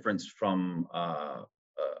 the difference from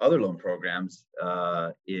other loan programs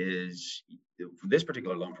is for this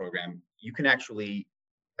particular loan program, you can actually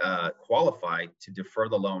qualify to defer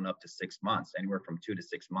the loan up to 6 months, anywhere from 2 to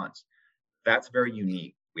 6 months. That's very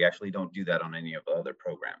unique. We actually don't do that on any of the other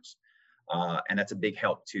programs. And that's a big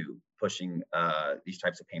help too, pushing these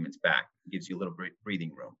types of payments back. It gives you a little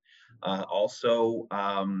breathing room. Also,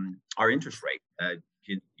 our interest rate,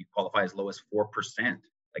 you qualify as low as 4%.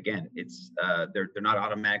 Again, it's they're not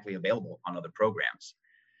automatically available on other programs.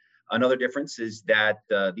 Another difference is that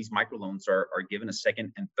these microloans are given a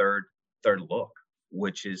second and third look,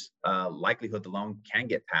 which is likelihood the loan can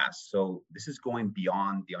get passed. So this is going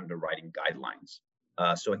beyond the underwriting guidelines.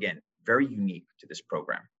 So again, very unique to this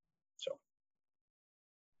program. So.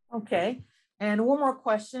 Okay, and one more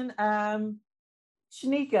question, Shanika,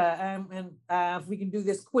 and if we can do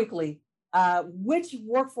this quickly, which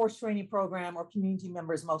workforce training program or community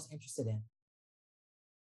member is most interested in?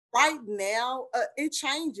 Right now, it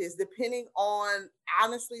changes depending on,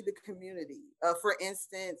 honestly, the community. For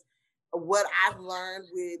instance, what I've learned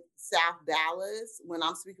with South Dallas, when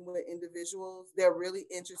I'm speaking with individuals, they're really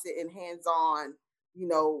interested in hands-on,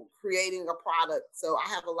 creating a product. So I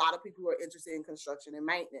have a lot of people who are interested in construction and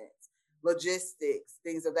maintenance, logistics,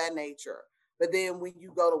 things of that nature. But then when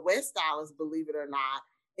you go to West Dallas, believe it or not,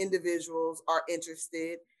 individuals are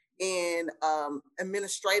interested in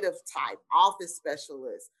administrative type, office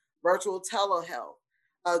specialists, virtual telehealth.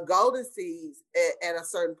 Golden Seeds, at a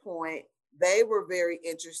certain point, they were very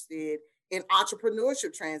interested in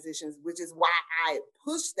entrepreneurship transitions, which is why I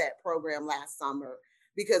pushed that program last summer,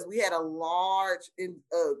 because we had a large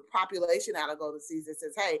population out of Golden Seeds that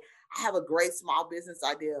says, hey, I have a great small business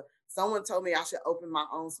idea. Someone told me I should open my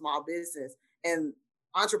own small business. And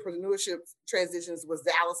entrepreneurship transitions was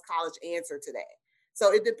Dallas College answer to that.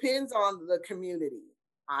 So it depends on the community,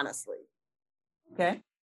 honestly. Okay.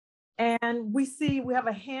 And we have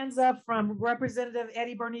a hands up from Representative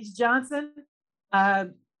Eddie Bernice Johnson.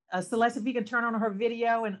 Celeste, if you can turn on her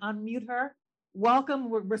video and unmute her. Welcome.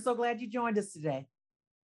 We're so glad you joined us today.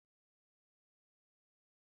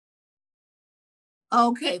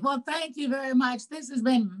 Okay, well, thank you very much. This has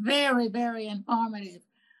been very, very informative.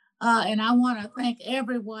 And I want to thank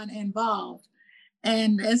everyone involved.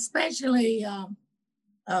 and especially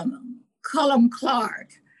Cullum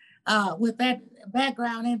Clark with that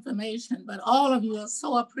background information, but all of you are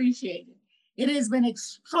so appreciated. It has been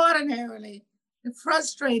extraordinarily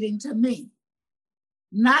frustrating to me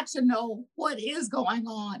not to know what is going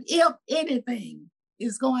on, if anything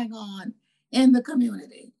is going on in the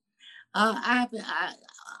community.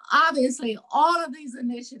 Obviously, all of these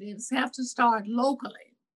initiatives have to start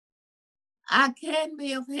locally. I can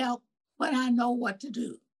be of help when I know what to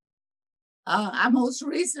do. I most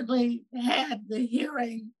recently had the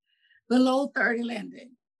hearing below 30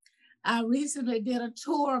 lending. I recently did a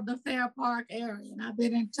tour of the Fair Park area, and I've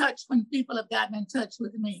been in touch when people have gotten in touch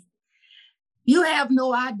with me. You have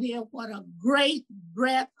no idea what a great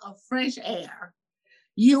breath of fresh air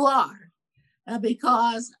you are,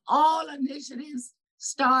 because all initiatives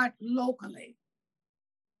start locally.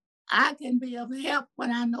 I can be of help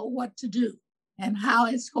when I know what to do and how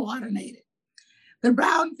it's coordinated. The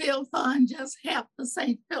Brownfield Fund just helped the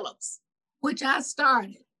St. Phillips, which I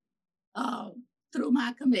started through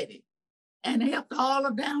my committee, and helped all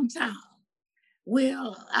of downtown.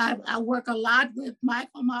 I work a lot with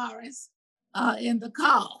Michael Morris in the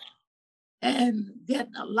call and get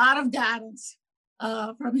a lot of guidance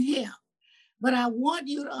from him. But I want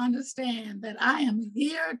you to understand that I am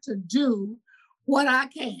here to do what I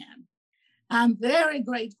can. I'm very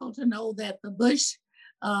grateful to know that the Bush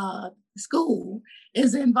School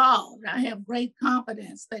is involved. I have great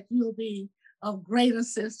confidence that you'll be of great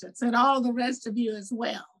assistance, and all the rest of you as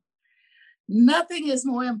well. Nothing is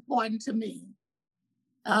more important to me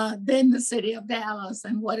than the city of Dallas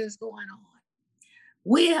and what is going on.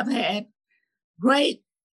 We have had great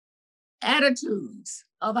attitudes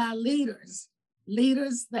of our leaders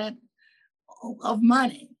that of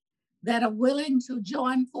money that are willing to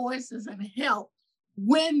join forces and help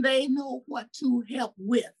when they know what to help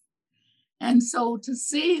with. And so to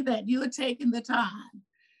see that you're taking the time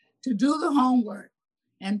to do the homework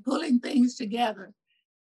and pulling things together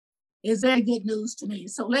is very good news to me.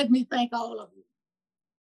 So let me thank all of you.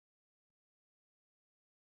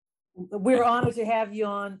 We're honored to have you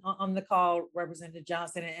on the call, Representative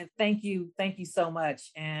Johnson, and thank you so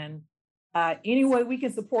much. And any way we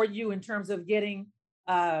can support you in terms of getting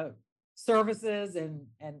services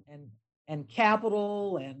and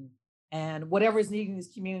capital and whatever is needed in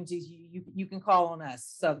these communities, you can call on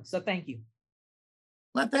us. So thank you.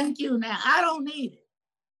 Well, thank you. Now, I don't need it.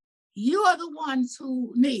 You are the ones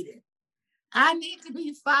who need it. I need to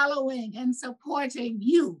be following and supporting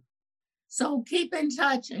you. So keep in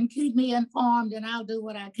touch and keep me informed, and I'll do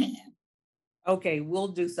what I can. Okay, we'll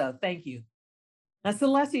do so. Thank you. Now,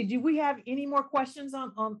 Celeste, do we have any more questions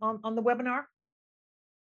on the webinar?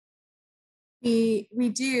 We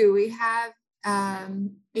do. We have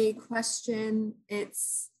a question.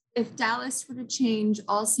 It's, if Dallas were to change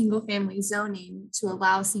all single family zoning to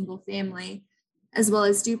allow single family, as well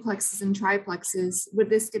as duplexes and triplexes, would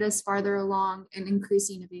this get us farther along in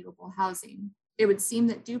increasing available housing? It would seem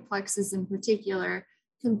that duplexes in particular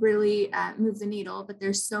can really move the needle, but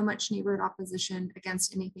there's so much neighborhood opposition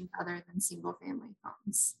against anything other than single family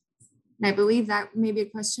homes. And I believe that may be a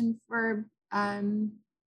question for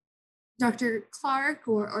Dr. Clark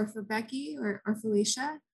or for Becky or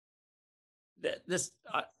Felicia.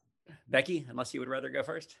 Becky, unless you would rather go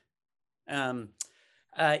first.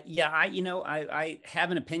 Yeah, I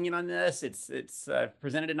have an opinion on this. It's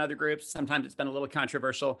presented in other groups. Sometimes it's been a little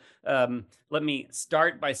controversial. Let me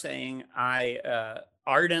start by saying I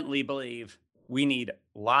ardently believe we need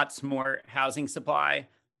lots more housing supply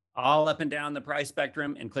all up and down the price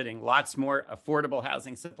spectrum, including lots more affordable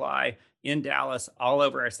housing supply in Dallas, all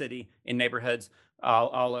over our city, in neighborhoods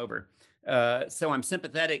all over. So I'm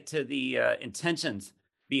sympathetic to the intentions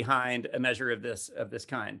behind a measure of this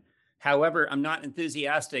kind. However, I'm not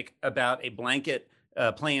enthusiastic about a blanket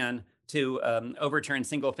plan to overturn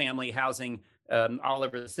single-family housing all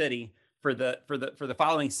over the city for the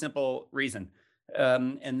following simple reason,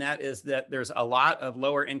 and that is that there's a lot of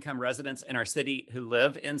lower-income residents in our city who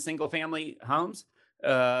live in single-family homes,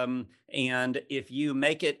 and if you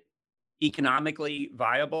make it economically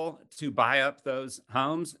viable to buy up those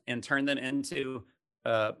homes and turn them into,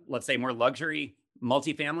 let's say, more luxury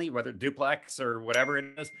multifamily, whether duplex or whatever it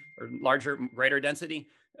is, or larger, greater density,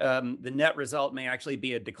 the net result may actually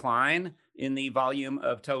be a decline in the volume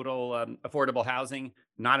of total affordable housing,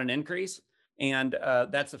 not an increase. And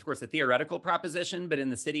that's, of course, a theoretical proposition, but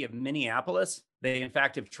in the city of Minneapolis, they in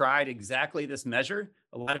fact have tried exactly this measure.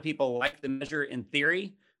 A lot of people like the measure in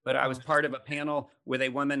theory, but I was part of a panel with a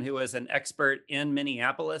woman who was an expert in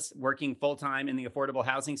Minneapolis, working full-time in the affordable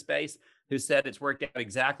housing space, who said it's worked out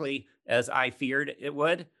exactly as I feared it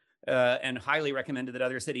would. and highly recommended that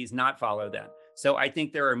other cities not follow that. So I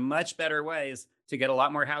think there are much better ways to get a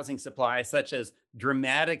lot more housing supply, such as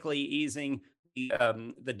dramatically easing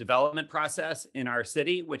the development process in our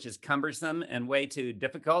city, which is cumbersome and way too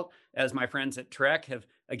difficult, as my friends at TREC have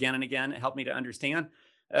again and again helped me to understand.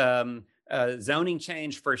 Zoning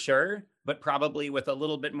change for sure, but probably with a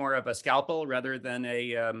little bit more of a scalpel rather than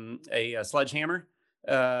a sledgehammer,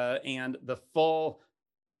 and the full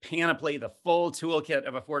panoply, the full toolkit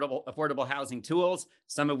of affordable housing tools,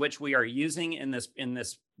 some of which we are using in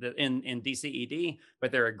DCED,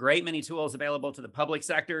 but there are a great many tools available to the public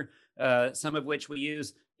sector, some of which we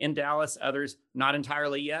use in Dallas, others not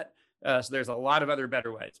entirely yet. So there's a lot of other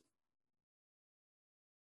better ways.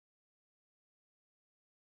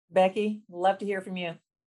 Becky, love to hear from you.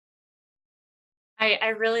 I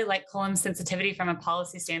really like Cullum's sensitivity from a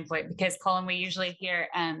policy standpoint, because Cullum, we usually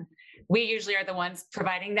are the ones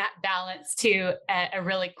providing that balance to a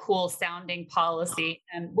really cool sounding policy,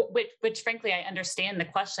 which frankly, I understand the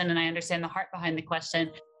question and I understand the heart behind the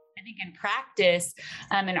question. I think in practice,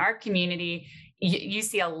 in our community, you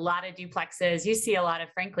see a lot of duplexes, you see a lot of,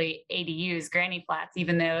 frankly, ADUs, granny flats,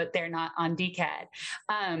 even though they're not on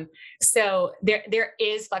DCAD. So there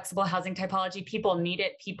is flexible housing typology. People need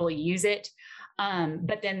it, people use it.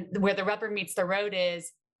 But then where the rubber meets the road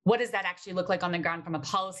is, what does that actually look like on the ground from a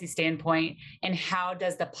policy standpoint? And how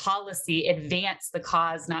does the policy advance the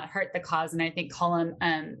cause, not hurt the cause? And I think Cullum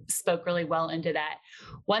spoke really well into that.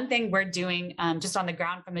 One thing we're doing just on the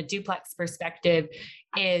ground from a duplex perspective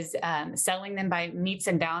is selling them by meets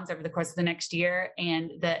and bounds over the course of the next year.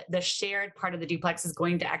 And the shared part of the duplex is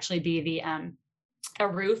going to actually be a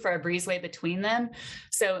roof or a breezeway between them.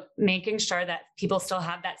 So making sure that people still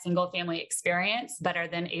have that single family experience, but are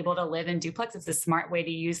then able to live in duplex. It's a smart way to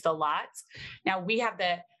use the lots. Now we have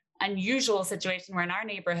the unusual situation where in our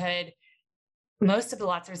neighborhood, most of the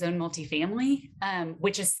lots are zoned multifamily,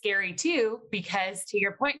 which is scary too, because to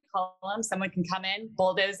your point, Cullum, someone can come in,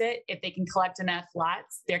 bulldoze it. If they can collect enough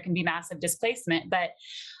lots, there can be massive displacement. But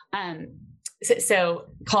so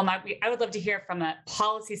Cullum, I would love to hear from a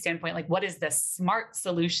policy standpoint, like what is the smart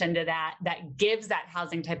solution to that gives that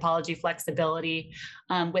housing typology flexibility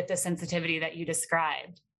with the sensitivity that you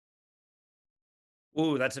described?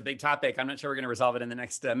 Ooh, that's a big topic. I'm not sure we're going to resolve it in the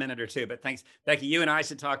next minute or two, but thanks, Becky. You and I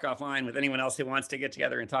should talk offline with anyone else who wants to get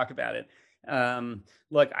together and talk about it.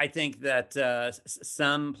 Look, I think that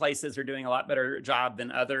some places are doing a lot better job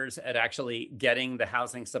than others at actually getting the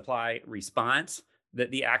housing supply response,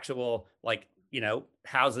 that the actual, like,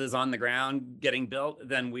 houses on the ground getting built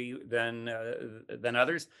than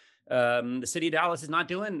others. The city of Dallas is not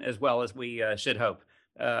doing as well as we should hope.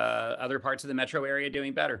 Other parts of the metro area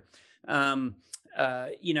doing better. I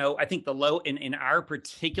think in our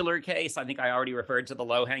particular case, I think I already referred to the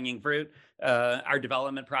low hanging fruit. Our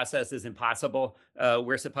development process is impossible.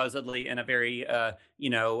 We're supposedly in a very,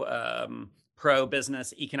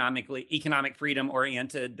 pro-business, economic freedom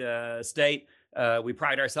oriented state. We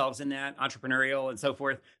pride ourselves in that, entrepreneurial and so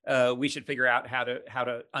forth. We should figure out how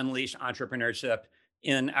to unleash entrepreneurship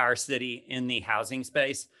in our city in the housing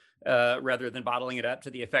space, rather than bottling it up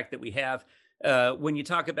to the effect that we have. When you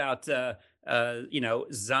talk about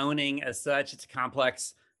zoning as such, it's a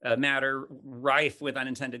complex matter rife with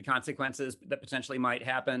unintended consequences that potentially might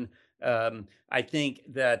happen. I think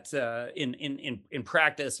that in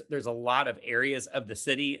practice, there's a lot of areas of the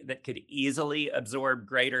city that could easily absorb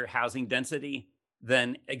greater housing density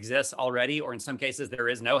than exists already, or in some cases there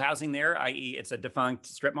is no housing there, i.e. it's a defunct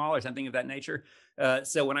strip mall or something of that nature.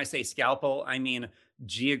 So when I say scalpel, I mean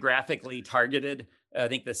geographically targeted. I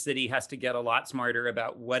think the city has to get a lot smarter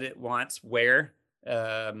about what it wants where,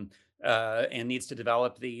 and needs to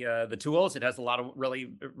develop the tools. It has a lot of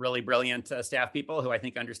really, really brilliant staff people who I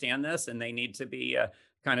think understand this, and they need to be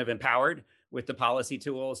kind of empowered with the policy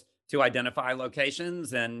tools to identify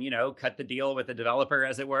locations and, cut the deal with the developer,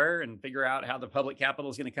 as it were, and figure out how the public capital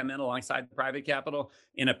is going to come in alongside the private capital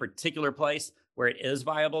in a particular place where it is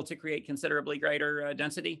viable to create considerably greater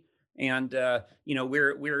density. And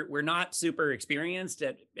we're not super experienced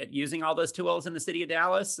at using all those tools in the city of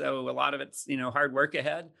Dallas, so a lot of it's hard work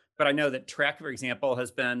ahead. But I know that TREC, for example,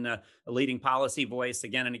 has been a leading policy voice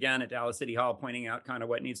again and again at Dallas City Hall, pointing out kind of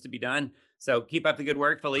what needs to be done. So keep up the good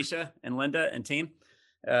work, Felicia and Linda and team.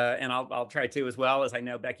 And I'll try to, as well as I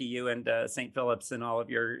know Becky, you and St. Philip's and all of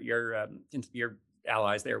your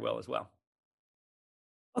allies there will as well.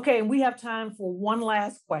 Okay, and we have time for one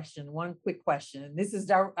last question, one quick question. And this is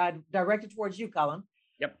directed towards you, Cullum.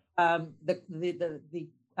 Yep.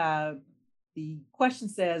 The question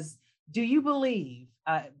says, do you believe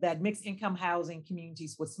that mixed income housing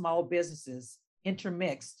communities with small businesses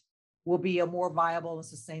intermixed will be a more viable and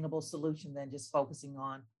sustainable solution than just focusing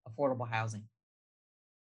on affordable housing?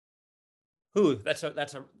 Ooh, that's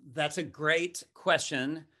a great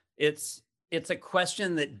question. It's a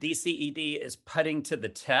question that DCED is putting to the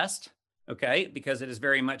test, okay, because it is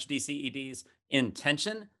very much DCED's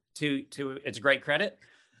intention, to its great credit.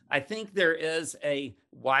 I think there is a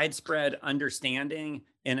widespread understanding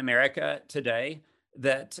in America today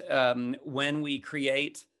that when we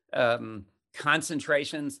create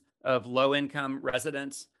concentrations of low-income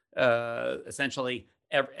residents, essentially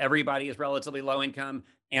everybody is relatively low income.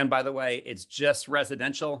 And by the way, it's just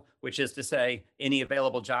residential, which is to say any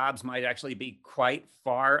available jobs might actually be quite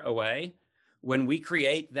far away. When we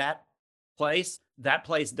create that place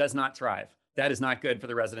does not thrive. That is not good for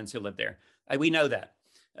the residents who live there. We know that.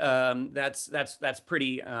 That's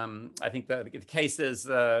pretty. I think the case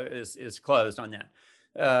is closed on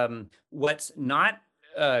that. What's not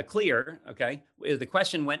clear, okay, is the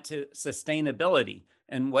question went to sustainability,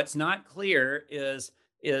 and what's not clear is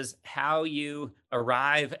how you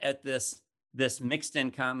arrive at this mixed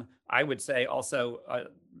income. I would say also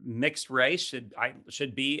mixed race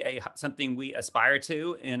should be something we aspire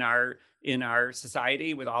to in our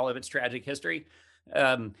society with all of its tragic history.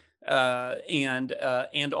 And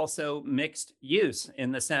also mixed use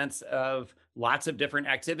in the sense of lots of different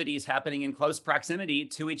activities happening in close proximity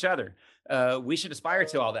to each other. We should aspire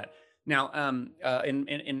to all that. Now,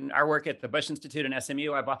 in our work at the Bush Institute and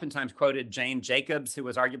SMU, I've oftentimes quoted Jane Jacobs, who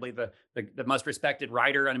was arguably the most respected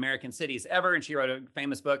writer on American cities ever. And she wrote a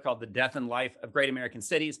famous book called The Death and Life of Great American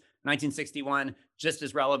Cities, 1961, just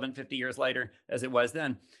as relevant 50 years later as it was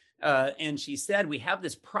then. And she said, we have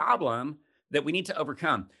this problem that we need to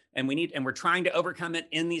overcome. And we're trying to overcome it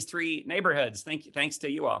in these three neighborhoods. Thanks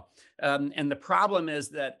to you all. And the problem is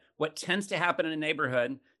that what tends to happen in a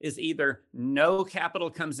neighborhood is either no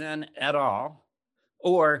capital comes in at all,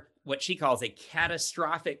 or what she calls a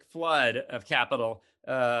catastrophic flood of capital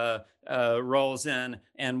rolls in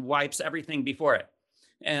and wipes everything before it.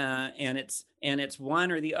 And it's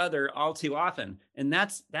one or the other all too often, and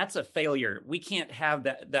that's a failure. We can't have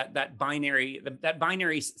that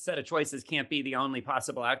binary set of choices. Can't be the only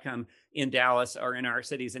possible outcome in Dallas or in our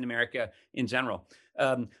cities in America in general.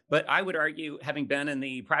 But I would argue, having been in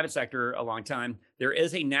the private sector a long time, there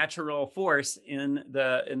is a natural force in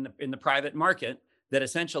the private market that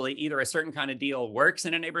essentially either a certain kind of deal works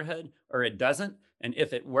in a neighborhood or it doesn't, and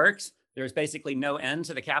if it works, there's basically no end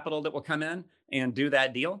to the capital that will come in and do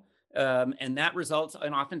that deal. And that results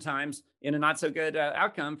in oftentimes in a not so good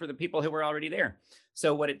outcome for the people who were already there.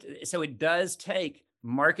 So it does take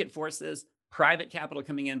market forces, private capital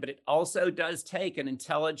coming in, but it also does take an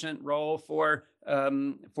intelligent role for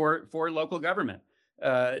local government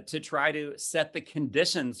to try to set the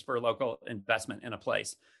conditions for local investment in a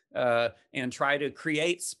place and try to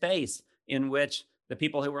create space in which the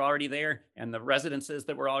people who were already there and the residences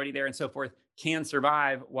that were already there and so forth can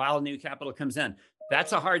survive while new capital comes in.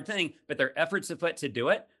 That's a hard thing, but there are efforts afoot to do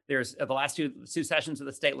it. There's the last two sessions of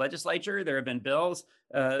the state legislature, there have been bills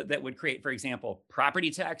that would create, for example, property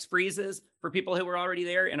tax freezes for people who were already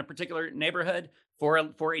there in a particular neighborhood for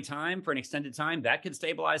an extended time. That could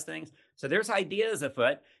stabilize things. So there's ideas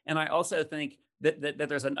afoot. And I also think that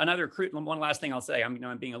there's another one last thing I'll say.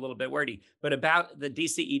 I'm being a little bit wordy, but about the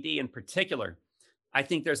DCED in particular, I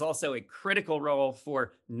think there's also a critical role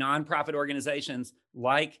for nonprofit organizations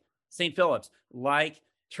like St. Philip's, like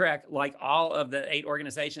TREC, like all of the 8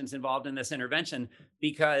 organizations involved in this intervention,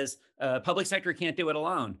 because public sector can't do it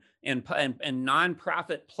alone. And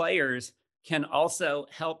nonprofit players can also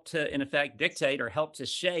help to, in effect, dictate or help to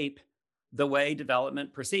shape the way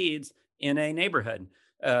development proceeds in a neighborhood.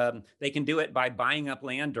 They can do it by buying up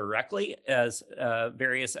land directly, as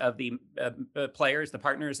various of the players, the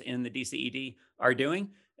partners in the DCED are doing,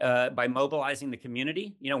 by mobilizing the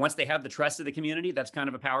community. Once they have the trust of the community, that's kind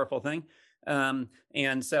of a powerful thing.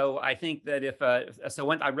 And so I think that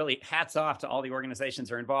I really hats off to all the organizations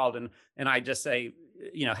that are involved. And I just say,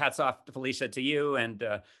 hats off to Felicia, to you, and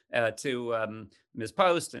to Ms.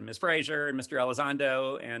 Post and Ms. Frazier and Mr.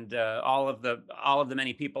 Elizondo and all of the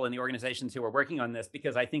many people in the organizations who are working on this,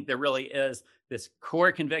 because I think there really is this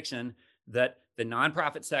core conviction that the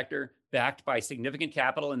nonprofit sector, backed by significant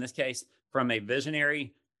capital, in this case from a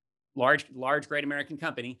visionary, large, great American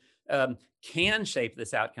company, can shape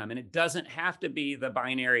this outcome. And it doesn't have to be the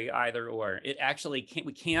binary either or. It actually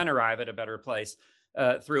we can arrive at a better place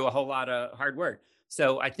through a whole lot of hard work.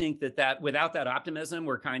 So I think that without that optimism,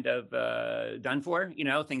 we're kind of done for.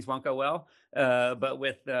 Things won't go well. But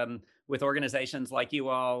with organizations like you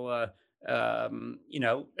all As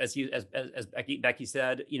Becky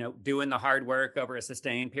said, doing the hard work over a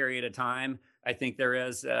sustained period of time, I think there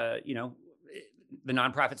is, the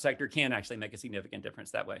nonprofit sector can actually make a significant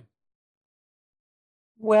difference that way.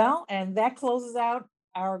 Well, and that closes out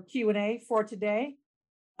our Q&A for today.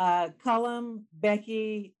 Cullum,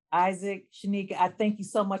 Becky, Isaac, Shanika, I thank you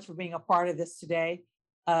so much for being a part of this today.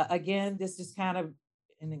 Again, this is kind of,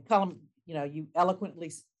 and then Cullum, you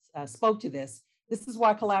eloquently spoke to this. This is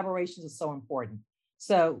why collaboration is so important.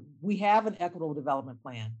 So we have an equitable development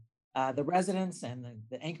plan. The residents and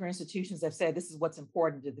the anchor institutions have said this is what's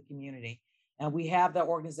important to the community. And we have the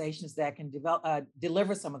organizations that can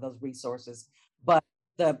deliver some of those resources, but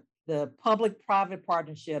the public-private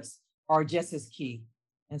partnerships are just as key.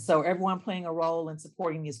 And so everyone playing a role in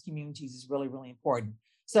supporting these communities is really, really important.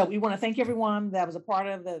 So we want to thank everyone that was a part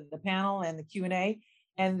of the panel and the Q&A.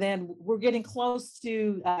 And then we're getting close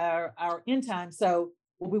to our end time. So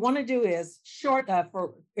what we want to do is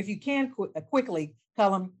if you can quickly,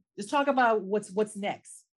 Cullum, just talk about what's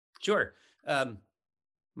next. Sure. Good.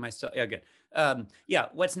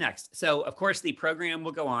 What's next? So, of course, the program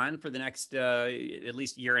will go on for the next at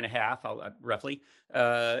least year and a half, roughly,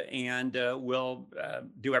 and we'll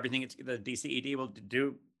do everything the DCED will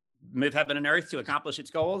do, move heaven and earth to accomplish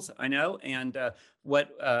its goals. I know, and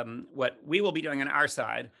what we will be doing on our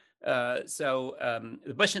side.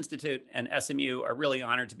 The Bush Institute and SMU are really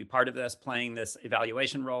honored to be part of this, playing this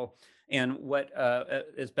evaluation role. And what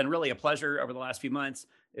has been really a pleasure over the last few months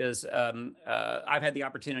is I've had the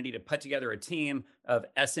opportunity to put together a team of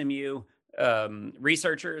SMU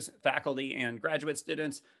researchers, faculty, and graduate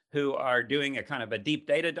students who are doing a kind of a deep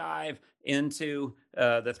data dive into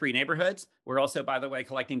the three neighborhoods. We're also, by the way,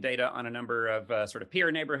 collecting data on a number of sort of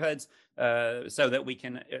peer neighborhoods so that we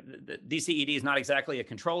can, the DCED is not exactly a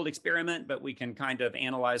controlled experiment, but we can kind of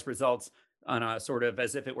analyze results on a sort of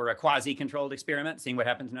as if it were a quasi-controlled experiment, seeing what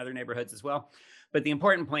happens in other neighborhoods as well. But the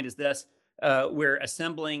important point is this. We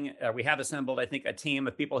have assembled, I think, a team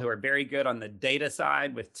of people who are very good on the data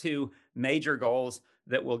side with two major goals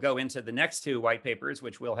that will go into the next two white papers,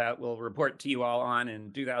 which we'll report to you all on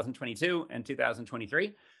in 2022 and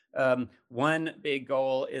 2023. One big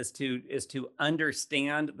goal is to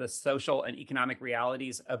understand the social and economic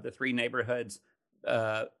realities of the three neighborhoods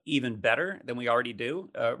even better than we already do,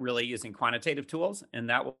 really using quantitative tools, and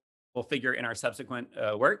that will figure in our subsequent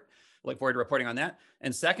work. Look forward to reporting on that.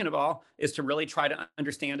 And second of all, is to really try to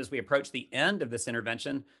understand as we approach the end of this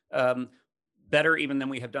intervention, better even than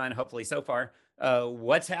we have done, hopefully so far,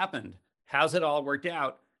 what's happened, how's it all worked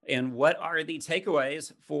out, and what are the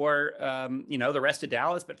takeaways for the rest of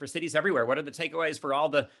Dallas, but for cities everywhere? What are the takeaways for all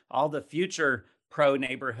the future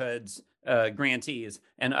pro-neighborhoods grantees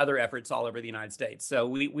and other efforts all over the United States? So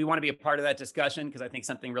we want to be a part of that discussion because I think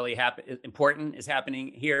something really important is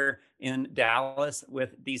happening here in Dallas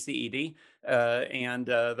with DCED and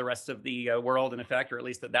the rest of the world, in effect, or at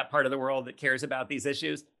least that part of the world that cares about these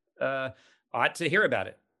issues ought to hear about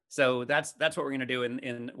it. So that's what we're going to do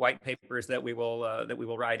in white papers that we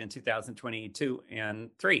will write in 2022 and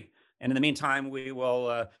 3. And in the meantime, we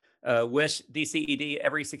will wish DCED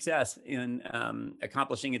every success in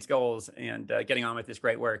accomplishing its goals and getting on with this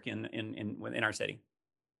great work in our city.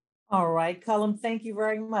 All right, Cullum, thank you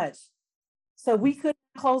very much. So we couldn't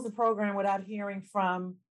close the program without hearing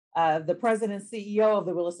from the president and CEO of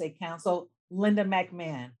the Real Estate Council, Linda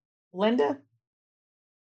McMahon. Linda?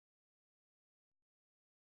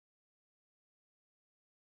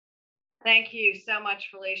 Thank you so much,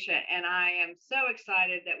 Felicia. And I am so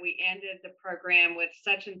excited that we ended the program with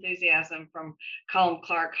such enthusiasm from Cullum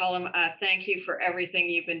Clark. Cullum, thank you for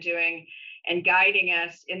everything you've been doing and guiding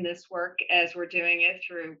us in this work as we're doing it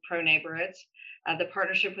through Pro Neighborhoods. The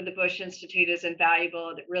partnership with the Bush Institute is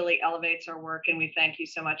invaluable. It really elevates our work, and we thank you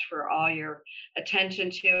so much for all your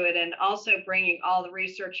attention to it and also bringing all the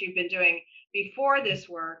research you've been doing before this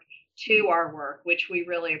work to our work, which we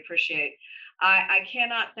really appreciate. I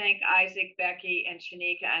cannot thank Isaac, Becky, and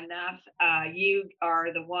Shanika enough. You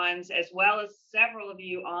are the ones, as well as several of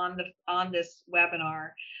you on this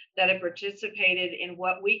webinar, that have participated in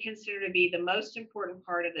what we consider to be the most important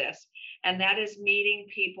part of this, and that is meeting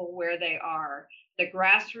people where they are. The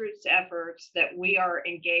grassroots efforts that we are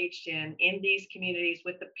engaged in these communities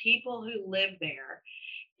with the people who live there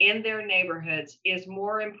in their neighborhoods is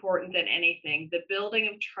more important than anything. The building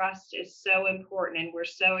of trust is so important, and we're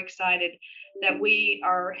so excited that we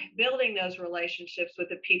are building those relationships with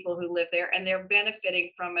the people who live there, and they're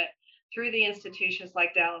benefiting from it through the institutions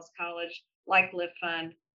like Dallas College, like Live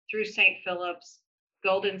Fund, through St. Philip's,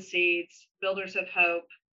 Golden Seeds, Builders of Hope,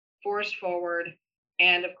 Forest Forward,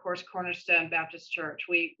 and of course Cornerstone Baptist Church.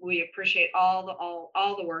 We appreciate all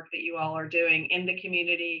the work that you all are doing in the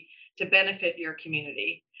community to benefit your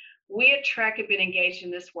community. We at TREC have been engaged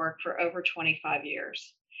in this work for over 25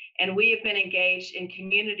 years. And we have been engaged in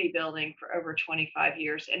community building for over 25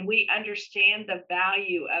 years. And we understand the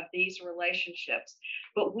value of these relationships,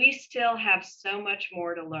 but we still have so much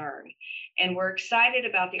more to learn. And we're excited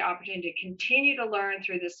about the opportunity to continue to learn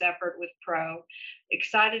through this effort with PRO,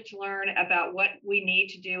 excited to learn about what we need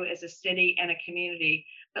to do as a city and a community.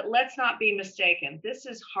 But let's not be mistaken. This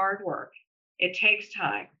is hard work. It takes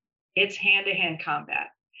time. It's hand-to-hand combat.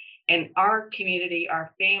 And our community,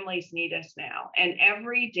 our families need us now. And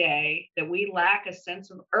every day that we lack a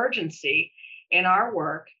sense of urgency in our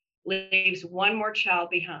work leaves one more child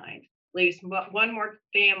behind, leaves one more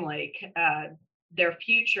family, their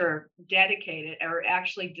future dedicated or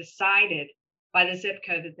actually decided by the zip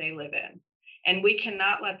code that they live in. And we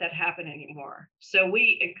cannot let that happen anymore. So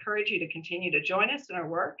we encourage you to continue to join us in our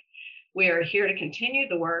work. We are here to continue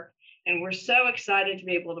the work. And we're so excited to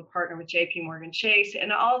be able to partner with JP Morgan Chase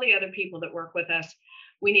and all the other people that work with us.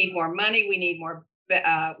 We need more money. We need more.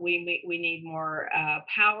 We need more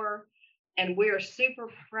power. And we are super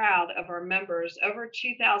proud of our members, over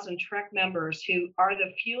 2,000 TREC members who are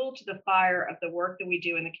the fuel to the fire of the work that we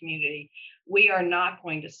do in the community. We are not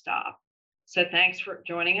going to stop. So thanks for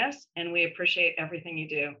joining us, and we appreciate everything you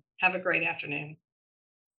do. Have a great afternoon.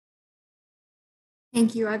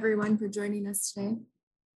 Thank you, everyone, for joining us today.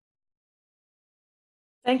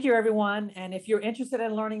 Thank you, everyone. And if you're interested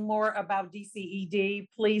in learning more about DCED,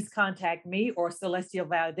 please contact me or Celestial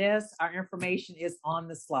Valdez. Our information is on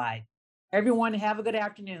the slide. Everyone, have a good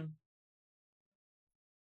afternoon.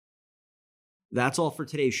 That's all for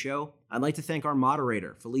today's show. I'd like to thank our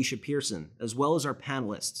moderator, Felicia Pearson, as well as our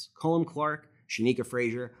panelists, Colum Clark, Shanika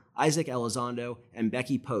Frazier, Isaac Elizondo, and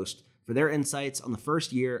Becky Post, for their insights on the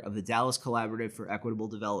first year of the Dallas Collaborative for Equitable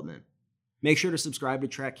Development. Make sure to subscribe to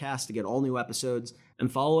TRECcast to get all new episodes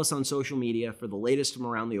and follow us on social media for the latest from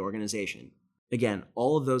around the organization. Again,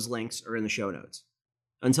 all of those links are in the show notes.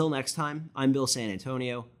 Until next time, I'm Bill San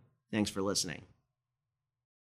Antonio. Thanks for listening.